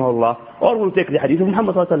Hanifa rahimahullah, or will we take the hadith of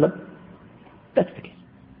Muhammad sallallahu alaihi wasallam? That's the case.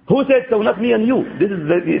 Who said so? Not me and you. This is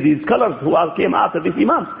the scholars who came after these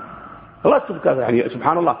imams. Lots of scholars.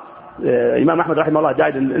 Subhanallah. Imam Ahmad rahimahullah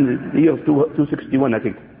died in the year of 261, I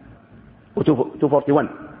think. Or 241.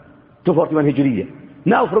 241 Hijriya.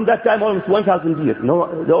 Now from that time almost 1,000 years. No,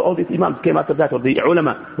 all these imams came after that, or the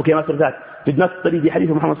ulama who came after that, did not study the hadith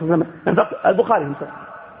of Muhammad sallallahu alaihi wasallam. In fact, Al-Bukhari himself.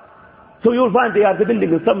 So you'll find they are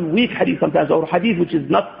depending on some weak hadith sometimes, or hadith which is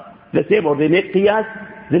not the same, or they make qiyas.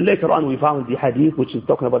 Then later on we found the hadith which is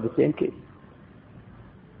talking about the same case.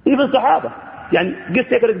 Even Sahaba. Just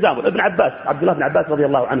take an example. Ibn Abbas, Abdullah ibn Abbas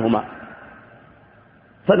radiyallahu anhuma.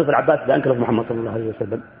 Son of Abbas, the uncle of Muhammad sallallahu alayhi wa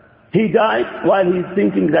sallam. He died while he's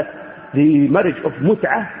thinking that the marriage of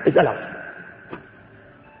mut'ah is allowed.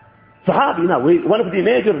 Sahabi now, one of the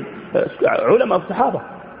major ulama of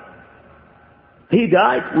Sahaba. He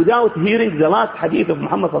died without hearing the last hadith of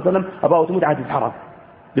Muhammad sallallahu alayhi wa sallam about mut'ah is haram.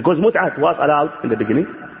 Because mut'ah was allowed in the beginning,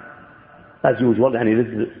 as usual, then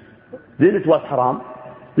it was haram.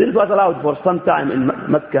 Then it was allowed for some time in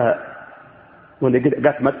Mecca. When they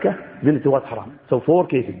got Mecca, then it was haram. So 4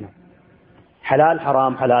 cases now. Halal,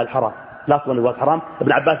 haram, halal, haram. Last one was haram.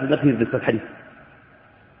 Ibn Abbas did not hear this hadith.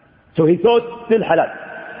 So he thought still halal.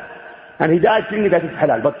 And he died thinking that it's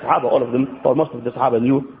halal. But Sahaba, all of them, or most of the Sahaba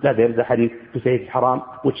knew that there is a hadith to say it's haram,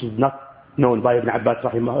 which is not known by Ibn Abbas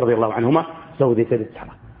radiallahu anhuma. So they said it's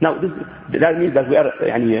haram. Now, that means that we are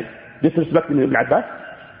disrespecting Ibn Abbas?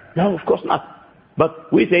 No, of course not.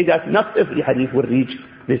 But we say that not every hadith will reach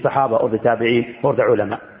the Sahaba or the Tabi'een or the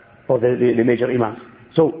ulama or the major imams.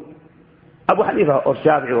 So Abu Hanifa or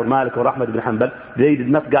Shafi'i or Malik or Ahmad ibn Hanbal, they did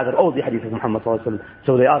not gather all the hadith of Muhammad sallallahu alaihi wasallam.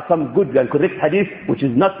 So there are some good and correct hadith which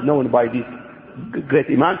is not known by these great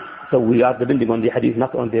imams. So we are depending on the hadith,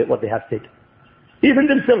 not on what they have said. Even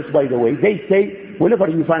themselves, by the way, they say, whenever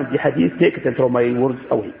you find the hadith, take it and throw my words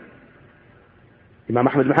away. Imam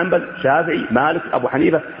Ahmad bin Hanbal, Shafi'i, Malik, Abu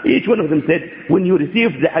Hanifa, each one of them said, when you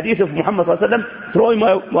receive the hadith of Muhammad sallallahu alaihi wasallam, throw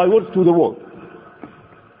my words to the wall.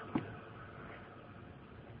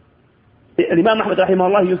 Imam Ahmad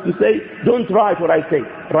rahimahullah used to say, don't write what I say,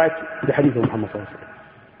 write the hadith of Muhammad sallallahu alaihi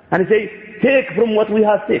wasallam. And he say, take from what we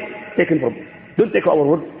have taken from. Don't take our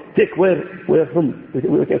words, take where from, we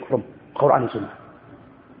take from Quran and Sunnah.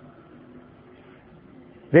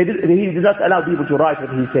 He did not allow people to write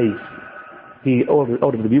what he says. He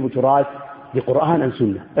ordered the people to write the Quran and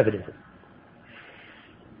Sunnah evidences.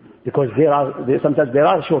 Because sometimes there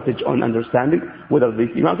are shortage on understanding whether these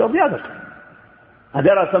imams or the others. And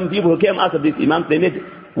there are some people who came after these imams, they made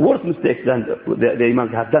worse mistakes than the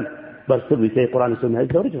imams have done. But still we say Quran and Sunnah is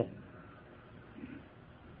the original.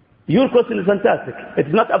 Your question is fantastic.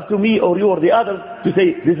 It's not up to me or you or the others to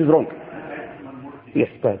say this is wrong. Yes,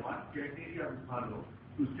 go ahead.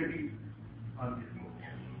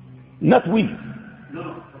 Not we.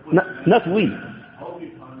 Not we.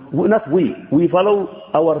 Not we. We follow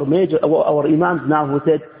our imams now who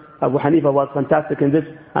said Abu Hanifa was fantastic in this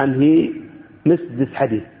and he missed this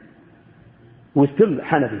hadith. We're still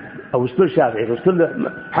Hanafi, we're still Shafi'i, we're still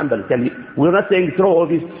Hanbali. We're not saying throw all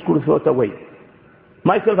these school of thought away.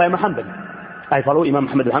 Myself, I am a Hanbali. I follow Imam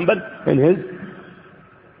Ahmad al-Hanbal in his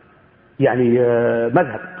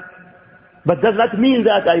madhab. But does not mean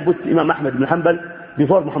that I put Imam Ahmad ibn Hanbal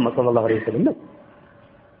before Muhammad sallallahu alayhi wa sallam. No.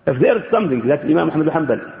 If there is something that Imam Ahmad ibn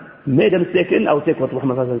Hanbal made a mistake in, I will take what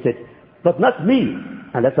Muhammad sallallahu alayhi wa sallam said. But not me.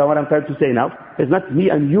 And that's what I'm trying to say now. It's not me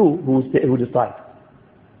and you who decide.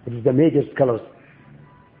 It is the major scholars.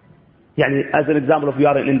 As an example, if you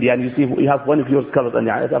are in India and you see you have one of your scholars, and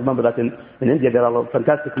I remember that in India there are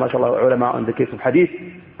fantastic, mashallah, ulama on the case of hadith,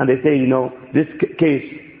 and they say, this case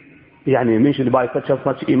mentioned by such and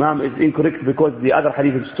such imam is incorrect because the other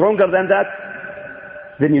hadith is stronger than that,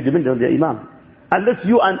 then you depend on the imam. Unless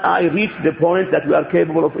you and I reach the point that we are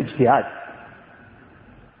capable of ijtihad.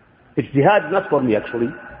 Ijtihad is not for me actually.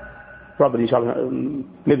 Probably, inshallah,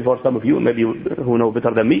 maybe for some of you, maybe who know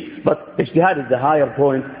better than me, but ijtihad is the higher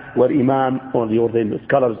point where imam or the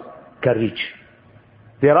scholars can reach.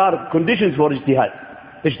 There are conditions for ijtihad.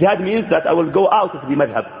 Ijtihad means that I will go out of the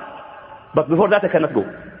madhab. But before that I cannot go.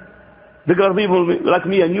 Bigger people like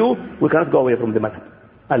me and you, we cannot go away from the madhab.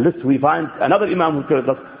 Unless we find another imam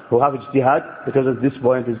who have ijtihad, because this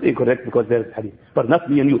point is incorrect because there is hadith. But not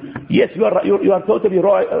me and you. Yes, you are totally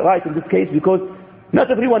right in this case, because not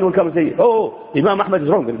everyone will come and say, oh, Imam Ahmad is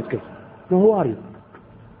wrong in this case. No, who are you?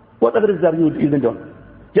 What evidence are you even done?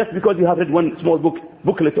 Just because you have read one small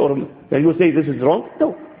booklet and you say this is wrong?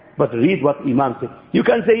 No. But read what Imam said. You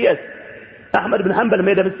can say, yes, Ahmad bin Hanbal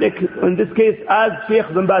made a mistake in this case as Sheikh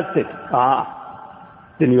bin Baz said.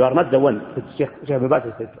 Then you are not the one that Sheikh bin Baz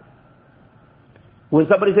said. When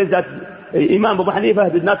somebody says that Imam Abu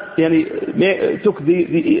Hanifa did not took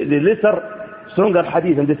the lesser, stronger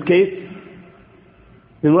hadith in this case,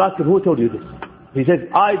 then we'll ask him, who told you this? He says,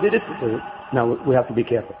 I did it. So now we have to be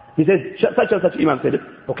careful. He says, such and such imam said it.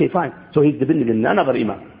 Okay, fine. So he's depending on another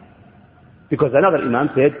imam. Because another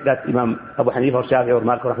imam said that Imam Abu Hanifa or Shafi'i or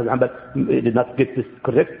Malik or Ahmad did not get this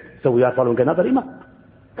correct. So we are following another imam.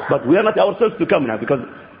 But we are not ourselves to come now, because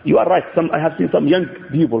you are right. I have seen some young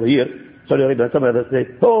people here, Saudi Arabia, some others say,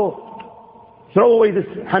 oh, throw away this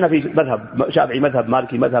Hanafi madhab, Shafi'i madhab,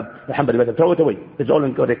 Maliki madhab, Hanbali madhab, throw it away. It's all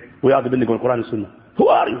incorrect. We are depending on Quran and Sunnah. Who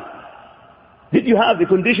are you? Did you have the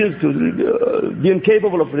conditions to be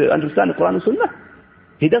incapable of understanding Quran and Sunnah?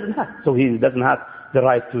 He doesn't have. So he doesn't have the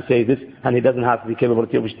right to say this, and he doesn't have the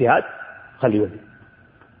capability of ijtihad. خلي ولي.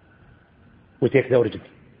 We take the origin.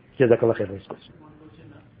 Jazakallah khair.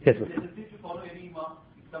 Yes, sir. If you follow any imam,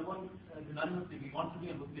 if someone is a non-Muslim, he wants to be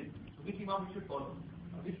a Muslim, so which imam he should follow?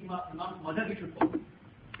 Which imam's madhab he should follow?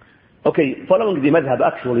 Okay, following the madhab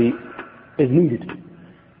actually is needed.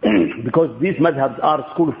 Because these madhabs are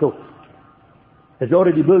school of thought. It's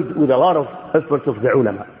already built with a lot of efforts of the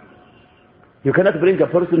ulama. You cannot bring a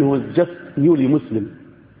person who is just newly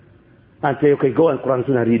Muslim and say, okay, go and Quran and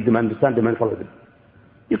Sunnah, read them, understand them and follow them.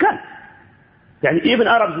 You can't. Even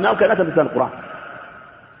Arabs now cannot understand Quran.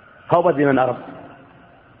 How about the non-Arabs?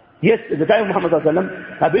 Yes, at the time of Muhammad sallallahu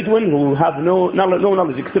alaihi wasallam, a Bedouin who have no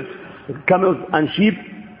knowledge except camels and sheep,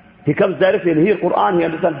 he comes directly and hears Quran, he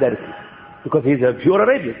understands directly. Because he's a pure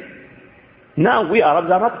Arabian. Now we Arabs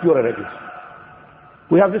are not pure Arabians.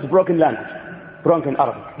 We have this broken language, broken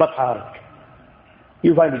Arabic, Batha Arabic.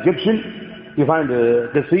 You find Egyptian, you find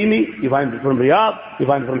Qasimi, you find from Riyadh, you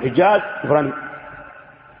find from Hijaz, you find...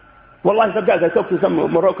 Wallahi, some guys, I talk to some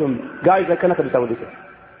Moroccan guys, I cannot understand what they say.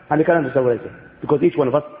 And they cannot understand what I say. because each one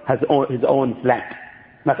of us has his own slant,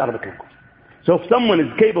 not Arabic language. So if someone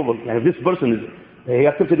is capable, and if this person he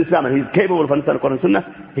accepted Islam and he's capable of understanding Quran and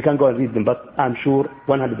Sunnah, he can go and read them. But I'm sure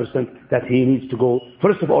 100% that he needs to go,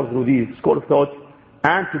 first of all, through these school of thought,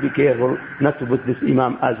 and to be careful not to put this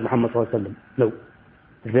Imam as Muhammad sallallahu alaihi wasallam. No,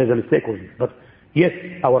 there's a mistake with this. But yes,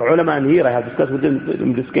 our ulama, and here I have discussed with them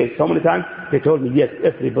in this case so many times, they told me, yes,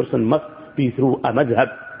 every person must be through a madhab,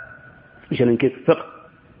 especially in case of fiqh.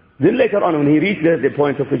 Then later on, when he reaches the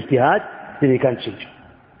point of ijtihad, then he can change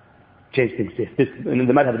things. Yes, this, in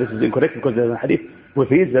the madhab, this is incorrect because there's a hadith with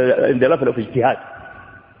his in the level of ijtihad.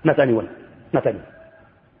 Not anyone.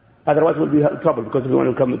 Otherwise we'll be in trouble, because everyone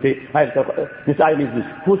will come and say, this ayah means this.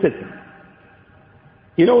 Who said so?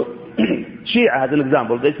 You know, Shia, as an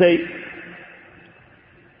example, they say,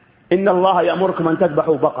 إِنَّ اللَّهَ يَأْمُرُكُمْ أَن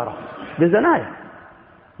تَذْبَحُوا بَقَرَةً. There's an ayah.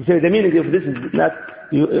 You say the meaning of this is not,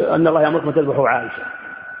 أَنَّ اللَّهَ يَأْمُرُكُمْ أَن تَذْبَحُوا عَائِشَةً.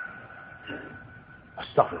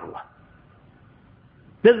 Astaghfirullah.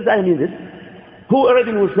 Does this ayah mean this? Who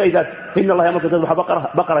already will say that إِنَّ اللَّهَ يَأْمُرُكُمْ أَن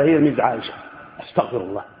تَذْبَحُوا بَقَرَةً here means Aisha?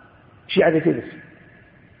 Astaghfirullah. Shia, they say this.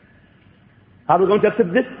 Are we going to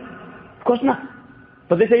accept this? Of course not.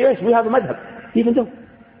 But they say, yes, we have a madhab. Even though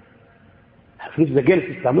if this is against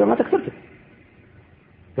Islam, we will not accept it.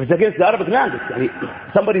 If it's against the Arabic language,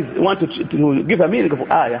 somebody wants to give a meaning of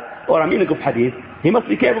ayah or a meaning of hadith, he must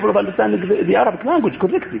be capable of understanding the Arabic language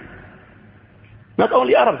correctly. Not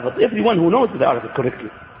only Arabs, but everyone who knows the Arabic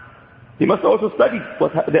correctly. He must also study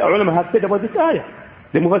what the ulama have said about this ayah.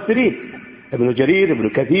 The Mufassirin, Ibn Jarir, Ibn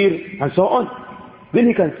Kathir, and so on. Then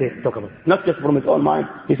he can talk about it. Not just from his own mind,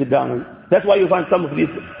 he sit down. And that's why you find some of these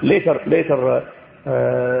later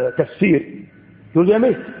tafsir. You'll be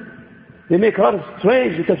amazed. They make a lot of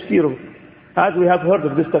strange tafsir. As we have heard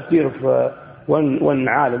of this tafsir of one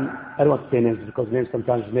alim, I don't want to say names because names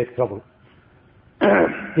sometimes make trouble.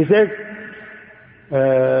 He says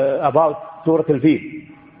about Surah Al-Fil.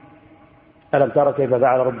 ألم ترى كيف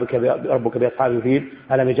فعل ربك بأصحاب الفيل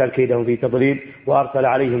ألم يجعل كيدهم في تضليل وأرسل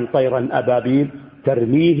عليهم طيرا أبابيل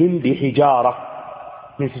ترميهم بحجارة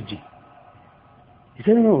من سجيل. He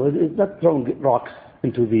said, no, it's not throwing rocks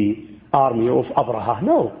into the army of Abraha.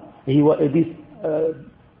 No, these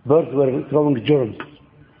birds were throwing germs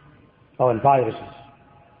or viruses.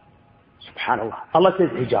 Subhanallah. Allah says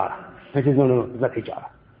hijara. He says, no, it's not hijara.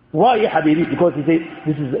 Why, ya habibi? Because he says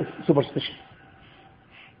this is superstition.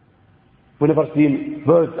 We never seen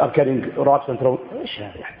birds are carrying rocks and throwing.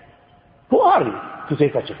 Who are you to say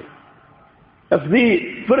such a thing? If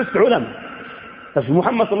the first ulama, if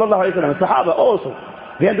Muhammad sallallahu alayhi wa sallam, Sahaba also,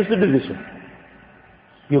 they understood this way.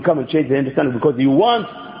 You come and change the understanding because he's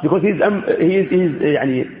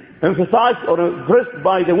emphasized or impressed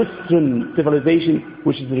by the Western civilization,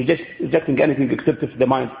 which is rejecting anything except if the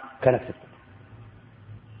mind can accept it.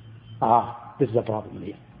 This is a problem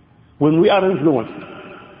here. When we are influenced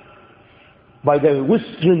by the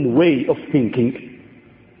Western way of thinking,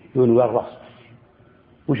 when we are lost.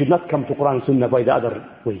 We should not come to Quran and Sunnah by the other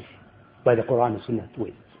way, by the Quran and Sunnah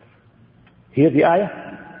way. Hear the ayah,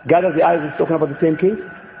 gather the ayahs talking about the same case,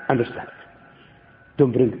 understand it.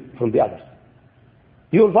 Don't bring from the others.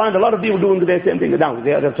 You will find a lot of people doing the same thing now.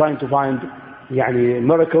 They're trying to find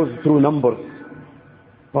miracles through numbers,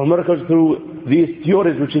 or miracles through these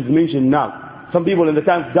theories which is mentioned now. Some people in the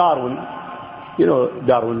time of Darwin,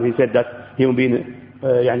 Darwin, he said that human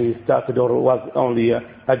being started or was only a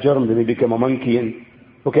germ, then he became a monkey.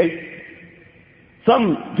 Okay?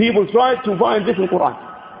 Some people try to find this in Quran.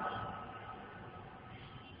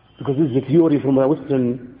 Because this is a theory from a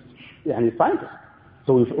Western scientist.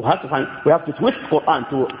 So we have to twist Quran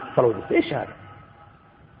to follow this.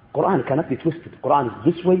 Quran cannot be twisted. Quran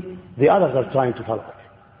is this way, the others are trying to follow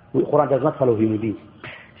it. Quran does not follow human beings.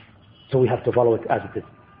 So we have to follow it as it is.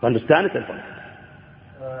 Understand it and follow it.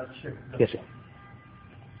 Yes, sir.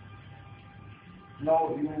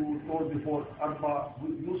 Now you told before Arba,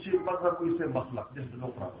 you say Mazhab, we say Maslak. This is no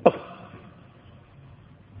problem.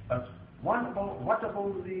 Okay. What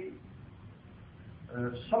about the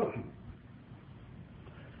Salafi?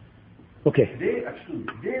 Okay. They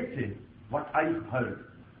say what I heard.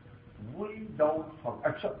 We don't follow,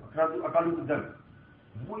 according to them,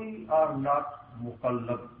 we are not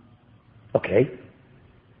muqallab. Okay.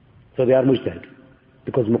 So they are mujtahid.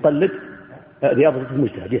 Because muqallid, the opposite of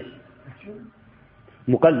mujtahid, yes.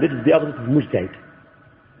 Muqallid is the opposite of mujtahid.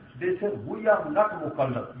 They say we are not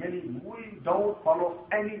muqallid, meaning we don't follow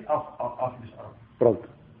any of this Arab. Wrong.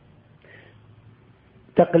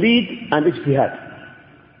 Taqleed and ijtihad.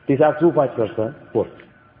 These are two vice versa words.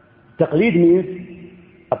 Taqleed means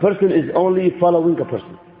a person is only following a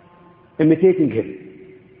person, imitating him.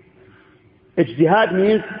 Ijtihad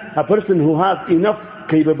means a person who has enough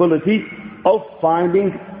capability of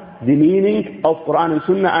finding the meaning of Quran and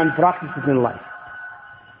Sunnah and practice it in life.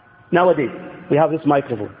 Nowadays, we have this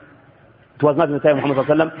microphone. It was not in the time of Muhammad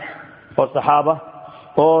sallallahu alaihi wasallam, or Sahaba,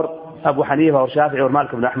 or Abu Hanifa, or Shafi'i, or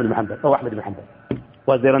Malik ibn Ahmad ibn Hanbal, or Ahmad ibn Hanbal.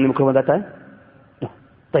 Was there any microphone at that time? No.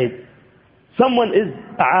 طيب. Someone is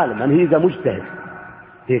a alim and he is a mujtahid.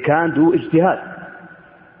 He can do ijtihad.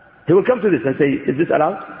 He will come to this and say, is this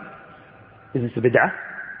allowed? Is this a bid'ah?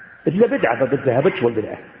 It is a bid'ah, but it's a habitual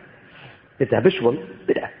bid'ah. It's a habitual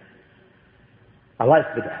bid'ah. A life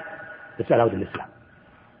bid'ah. It's allowed in Islam.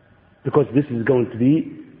 Because this is going to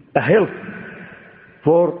be a help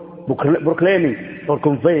for proclaiming or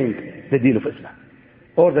conveying the deen of Islam.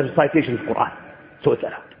 Or the recitation of Quran. So it's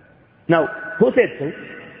allowed. Now, who said so?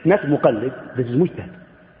 Not muqallid, this is mujtahid.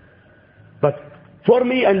 But for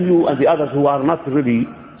me and you and the others who are not really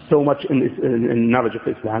so much in knowledge of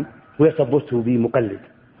Islam, we are supposed to be muqallid.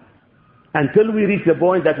 Until we reach the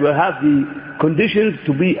point that we have the conditions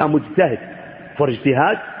to be a mujtahid for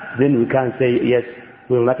ijtihad, then we can say, yes,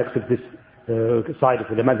 we will not accept this side of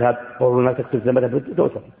the madhab, or we will not accept the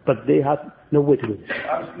madhab. But they have no way to do this.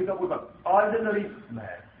 I'm speaking about the ordinary man.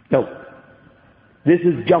 No. This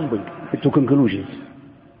is jumping to conclusions.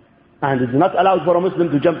 And it's not allowed for a Muslim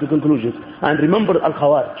to jump to conclusions. And remember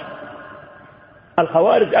Al-Khawarij.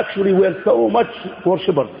 Al-Khawarij actually were so much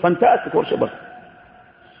worshippers, fantastic worshippers.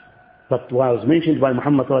 But was mentioned by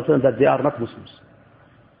Muhammad that they are not Muslims.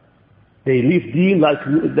 They leave deen like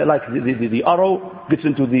the arrow gets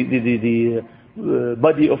into the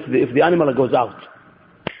body of the animal and goes out.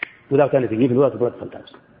 Without anything, even without blood sometimes.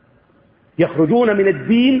 يخرجون من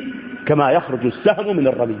الدين كما يخرج السهم من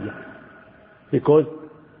الرمية. Because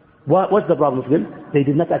what's the problem with them? They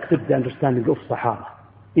did not accept the understanding of Sahaba,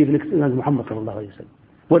 even Muhammad sallallahu alayhi wa sallam.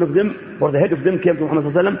 One of them, or the head of them, came to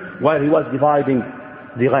Muhammad sallallahu alayhi wa sallam while he was dividing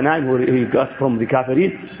the ghanaim where he got from the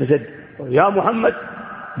kafirin. He said, Ya Muhammad,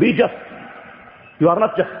 be just. You are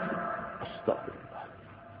not just.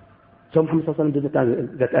 So Muhammad sallallahu alayhi wa sallam did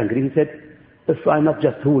not get angry. He said, if I'm not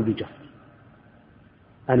just, who will be just?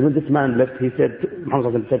 And when this man left, he said,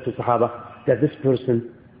 Muhammad sallallahu alayhi wa sallam said to Sahaba that this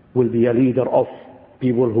person will be a leader of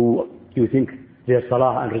people who you think their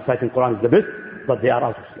salah and reciting Quran is the best, but they are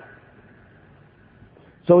out of Islam.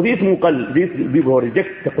 So these people who reject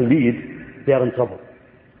taqleed, they are in trouble.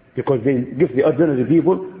 Because they give the ordinary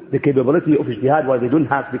people the capability of ijtihad while they don't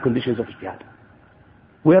have the conditions of ijtihad.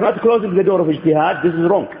 We are not closing the door of ijtihad, this is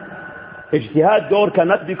wrong. Ijtihad door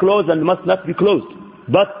cannot be closed and must not be closed.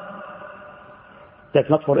 But that's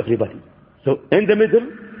not for everybody. So in the middle,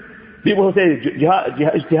 people who say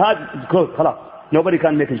ijtihad is closed, khalas. Nobody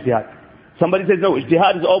can make ijtihad. Somebody says, no,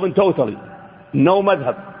 ijtihad is open totally. No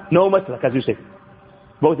madhab, no maslak, as you say.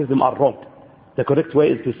 Both of them are wrong. The correct way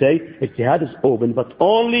is to say, ijtihad is open, but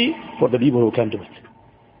only for the people who can do it.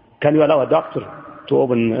 Can you allow a doctor to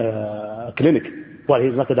open a clinic while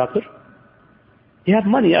he's not a doctor? He has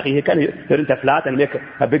money, he can rent a flat and make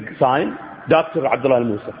a big sign, Dr. Abdullah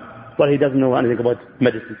al-Musa. Well, he doesn't know anything about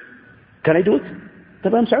medicine. Can I do it?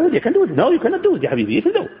 I'm Saudi, I can do it. No, you cannot do it, ya habibi. You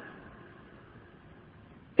can do it.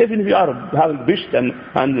 Even if you are having bisht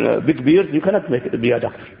and big beard, you cannot be a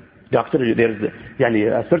doctor. Doctor, there is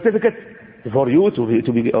a certificate for you to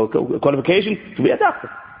be a qualification to be a doctor.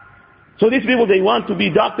 So these people, they want to be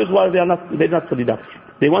doctors while they're not fully doctors.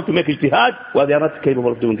 They want to make ijtihad while they are not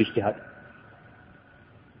capable of doing ijtihad.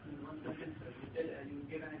 You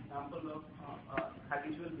gave an example of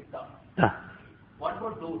hadithul bid'ah. What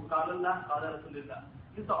about those? Qala Allah, Qala Rasulullah.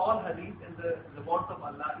 These are all hadith and the words of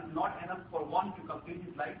Allah is not enough for one to complete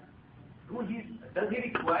his life. Does he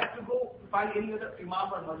require to go find any other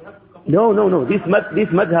imam or madhab to complete? No. These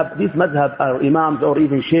madhab or imams or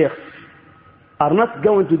even sheikhs are not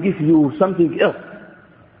going to give you something else.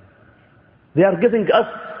 They are giving us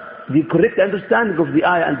the correct understanding of the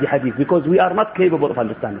ayah and the hadith because we are not capable of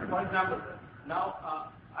understanding. For example, now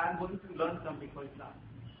I am going to learn something for Islam.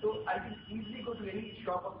 So I can easily go to any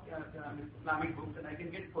shop of Islamic books and I can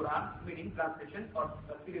get Quran, meaning translation or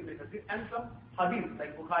tafsir and some hadith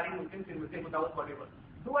like Bukhari, Muslim, Tirmidhi, Mutawat, whatever.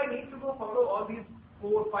 Do I need to go follow all these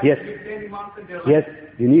 4, 5, 6, 10 imams and their Yes,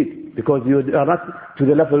 you need, because you are not to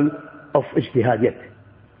the level of ijtihad yet.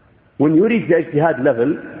 When you reach the ijtihad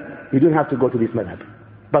level, you don't have to go to this madhab.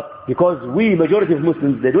 But because we, majority of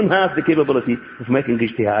Muslims, they don't have the capability of making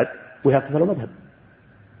ijtihad, we have to follow madhab.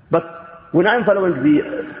 But when I'm following the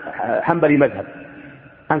Hanbali madhab,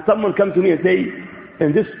 and someone comes to me and say,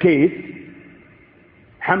 in this case,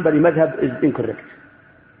 Hanbali madhab is incorrect.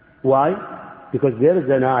 Why? Because there is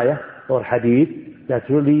an ayah or hadith that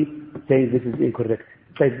really says this is incorrect.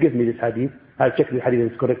 Guys, give me this hadith. I'll check the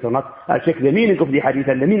hadith is correct or not. I'll check the meaning of the hadith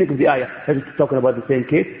and the meaning of the ayah. Is it talking about the same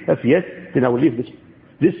case? If yes, then I will leave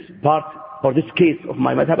this part or this case of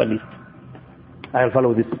my madhab at least. I'll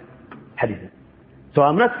follow this hadith. So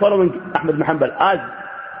I'm not following Ahmad bin Hanbal as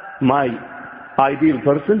my ideal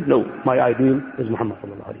person. No, my ideal is Muhammad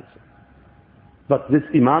sallallahu alayhi wa sallam. But this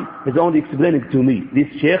Imam is only explaining to me.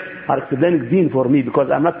 These sheikhs are explaining deen for me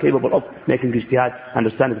because I'm not capable of making ijtihad,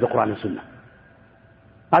 understanding the Quran and Sunnah.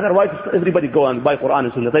 Otherwise, everybody go and buy Quran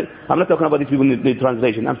and Sunnah. I'm not talking about these people who need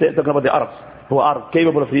translation. I'm talking about the Arabs who are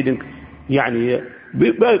capable of reading.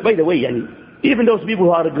 By the way, even those people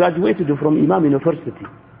who are graduated from Imam University,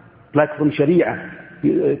 like from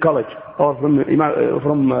Sharia college or from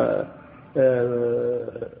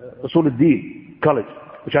Usul al-Din college,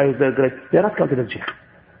 which I great, they're not considered sheikh.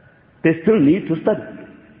 They still need to study.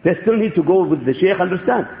 They still need to go with the sheikh,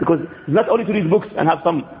 understand. Because it's not only to read books and have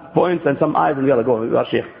some points and some eyes and you go, you are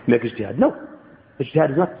sheikh, make ijtihad. No.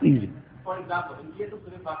 Ijtihad is not easy. For example, in case of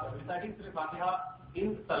Surah Fatiha, reciting Surah Fatiha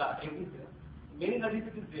in Salah, many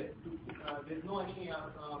hadith is there. There's no any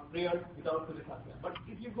prayer without Surah Fatiha. But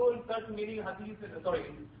if you go and search many hadith,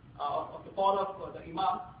 of the fall of the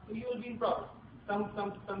Imam, so you will be in problem. Some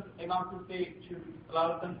Imams will say,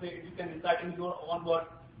 some say you can recite in your own words.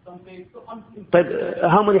 Some say so. But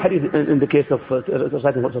how many hadith in the case of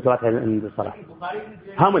reciting Surah in the Salah?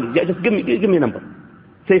 How many? Yeah, just give me a number.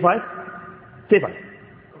 Say 5. Say 5.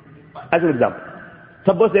 As an example.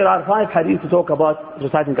 Suppose there are 5 hadith to talk about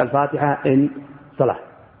reciting Al-Fatiha in Salah.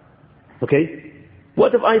 Okay?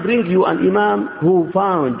 What if I bring you an Imam who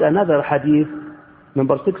found another hadith,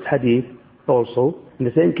 number 6 hadith also, in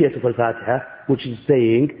the same case of Al-Fatiha, which is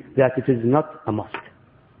saying that it is not a must?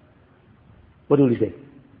 What will you say?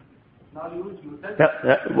 Now you yourself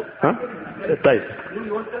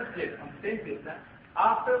said on the same page that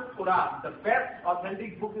after Quran, the best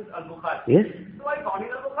authentic book is Al-Bukhari. Yes. So I found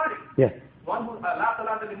in Al-Bukhari. Yes. One who La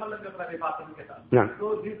Salata Liman Lam Yaqra bi Fatiha Kitab. No.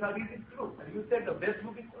 So this hadith is true. And you said the best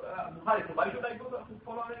book is Bukhari. So why should I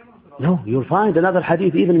follow Imam? No, you'll find another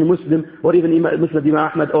hadith even in Muslim or even Muslim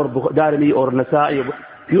Imam Ahmad or Darimi or Nasa'i.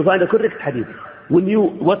 You'll find a correct hadith. What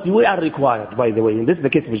you are required, by the way, and this is the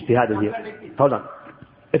case of ijtihad here. Hold on.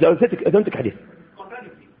 It's authentic hadith.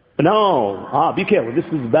 No. Be careful. This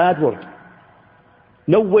is a bad word.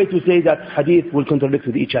 No way to say that hadith will contradict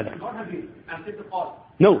with each other. Not hadith. I'm saying the false.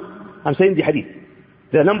 No. I'm saying the hadith.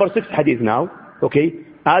 The number 6 hadith now, okay,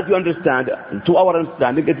 as you understand, to our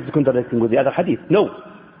understanding, it is contradicting with the other hadith. No.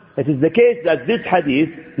 It is the case that this hadith,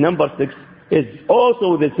 number 6, is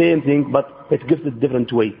also the same thing, but it gives it a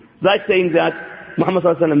different way. Like saying that Muhammad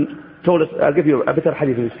sallallahu alaihi wasallam told us, I'll give you a better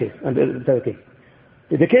hadith in this case. And the case.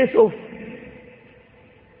 In the case of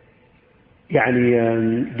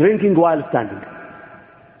drinking while standing,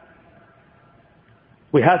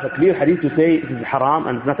 we have a clear hadith to say it is haram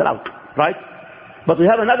and it's not allowed, right? But we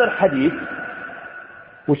have another hadith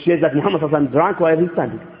which says that Muhammad sallallahu alaihi wasallam drank while he's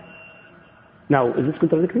standing. Now, is this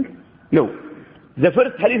contradicting? No. The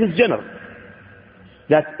first hadith is general,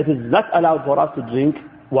 that it is not allowed for us to drink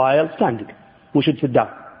while standing. We should sit down.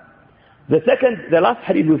 The last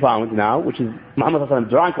hadith we found now, which is Muhammad sallallahu alaihi wasallam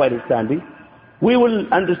drank while he's standing, we will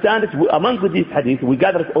understand it among these hadiths. We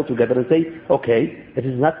gather it all together and say, okay,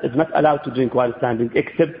 it's not allowed to drink while standing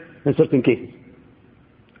except in certain cases.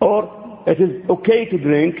 Or it is okay to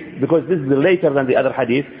drink because this is later than the other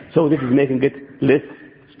hadith, so this is making it less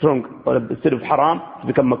strong, or instead of haram, to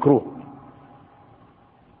become makruh.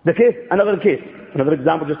 Another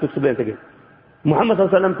example just to explain it again. Muhammad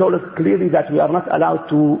sallallahu alaihi wasallam told us clearly that we are not allowed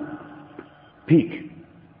to peek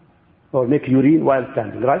or make urine while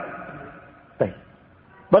standing, right?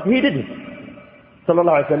 But he didn't.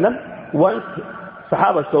 Sallallahu alaihi wasallam, once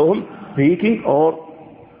Sahaba saw him peeking or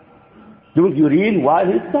doing urine while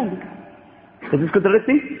he's standing. Is this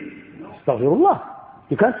contradicting? Astaghfirullah.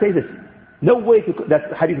 You can't say this. No way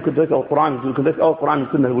that hadith will contradict our Quran will contradict, our Quran and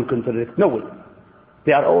Sunnah will contradict. No way.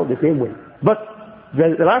 They are all the same way. But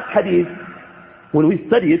the last hadith, when we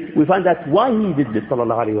study it, we find that why he did this,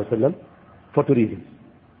 sallallahu alaihi wasallam, for 2 reasons.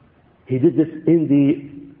 He did this in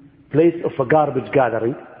the place of a garbage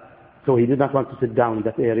gathering, so he did not want to sit down in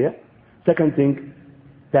that area. Second thing,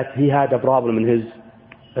 that he had a problem in his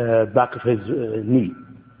back of his knee.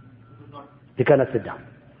 He cannot sit down.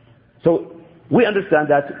 So we understand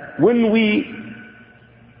that when we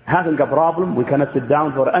having a problem, we cannot sit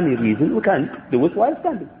down for any reason, we can do it while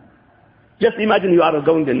standing. Just imagine you are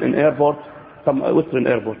going in an airport, some Western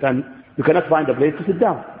airport, and you cannot find a place to sit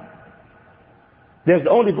down. There's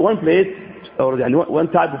only one place, or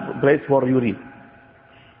one type of place for urine.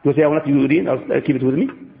 You say, I want to urine, or keep it with me?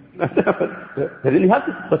 Then you have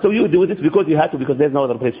to. But so you do this because you have to, because there's no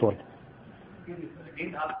other place for it.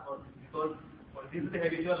 Again, ask for because this is the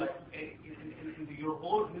habitual life. In your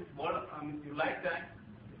whole this world, your lifetime,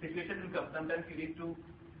 the situation will come. Sometimes you need to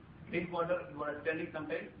drink water. You are standing.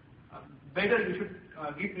 Sometimes better you should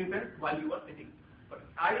give preference while you are sitting. But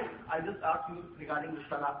I just asked you regarding the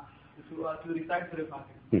salah to recite Surah Fatiha.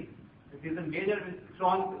 It is a major,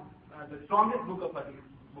 strong, the strongest book of Hadith.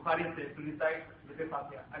 Bukhari says to recite Surah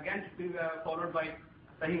Fatiha. Again, followed by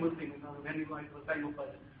Sahih Muslim, when you go into Sahih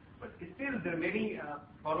Muslim. But still, there are many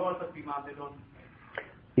followers of Imam. They don't.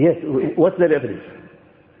 Yes. What's their evidence?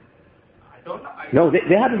 I don't know. No,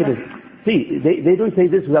 they have evidence. See, they don't say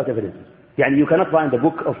this without evidence. Yani you cannot find the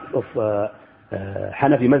book of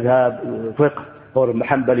Hanafi Madhab, Fiqh, or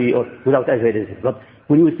Hanbali, or without evidence. But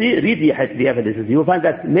when you read the evidences, you will find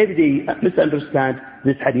that maybe they misunderstand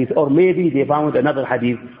this hadith, or maybe they found another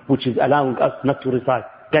hadith which is allowing us not to recite.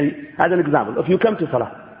 As an example, if you come to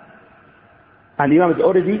Salah, and the Imam is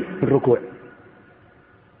already in ruku',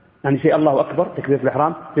 and you say Allahu Akbar, takbir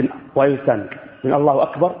al-ihram, then why are you standing? Then Allahu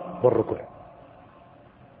Akbar, or ruku'.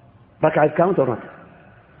 Rak'ah count or not?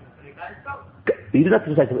 You do not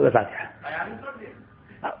recite the Fatiha.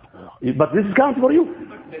 But this is counted for you.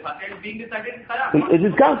 It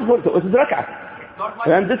is counted for you. So it is rak'ah.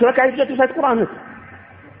 And this rak'ah is just recite Quran.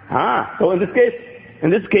 So in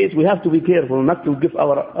this case, we have to be careful not to give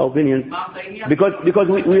our opinions, because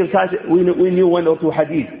we knew one or two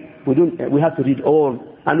hadith. We have to read all,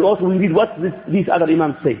 and also we read what these other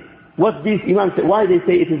imams say. What these imams say, why they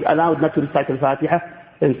say it is allowed not to recite al-Fatiha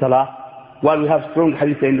in Salah, while we have strong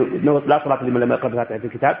hadith saying no, la salat liman lam yaqra al-Fatiha fi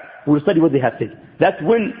kitab. We'll study what they have said. That's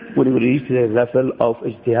when we reach the level of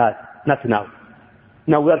ijtihad, not now.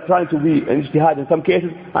 Now we are trying to be in ijtihad in some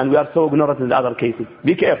cases, and we are so ignorant in the other cases.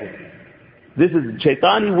 Be careful. This is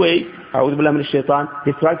shaitani way. A'udhu billahi minash shaitan.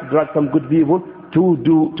 He's trying to drag some good people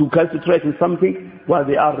to concentrate on something while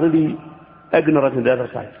they are really ignorant on the other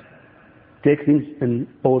side. Take things in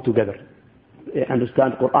all together.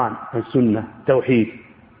 Understand Quran and Sunnah, Tawheed,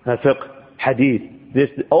 Fiqh, Hadith. This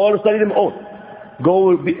all study them all.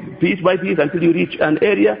 Go piece by piece until you reach an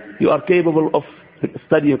area you are capable of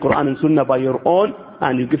studying Quran and Sunnah by your own,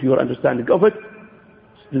 and you give your understanding of it,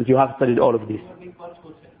 since you have studied all of these.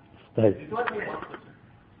 Right.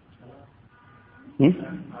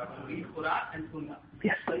 Read Quran and Sunnah.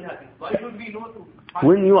 Yes. Why should we know to?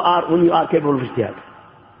 When you are capable of ijtihad,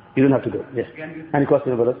 you don't have to go. Yes. Any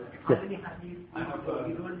question about it? Yes.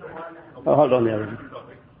 Hold on there.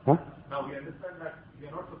 Huh? Now we understand that we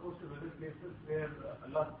are not supposed to visit places where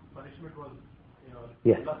Allah's punishment was,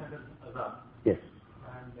 yes. Allah sent us azab. Yes.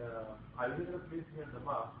 And I visited a place near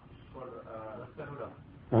Dhamma called Rastanuda.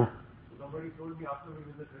 So somebody told me after we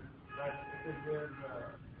visited that it is where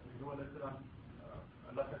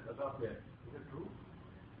Allah sent azab there. Is it true?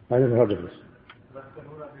 I never heard of this.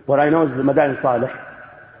 What I know is the Madain Saleh.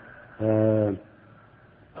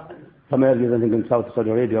 Some areas I think in South Saudi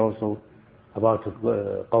Arabia also about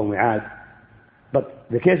Qawm Aad. But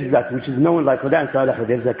the case is that which is known like Madain Saleh,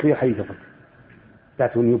 there is a clear hadith of it.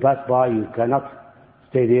 That when you pass by, you cannot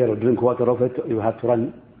stay there or drink water of it, you have to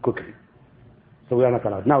run quickly. So we are not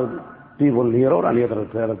allowed. Now, people here or any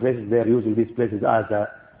other places, they are using these places as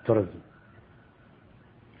tourism.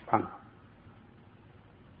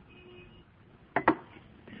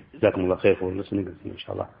 جزاكم الله خير for listening. إن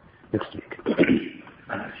شاء الله next week.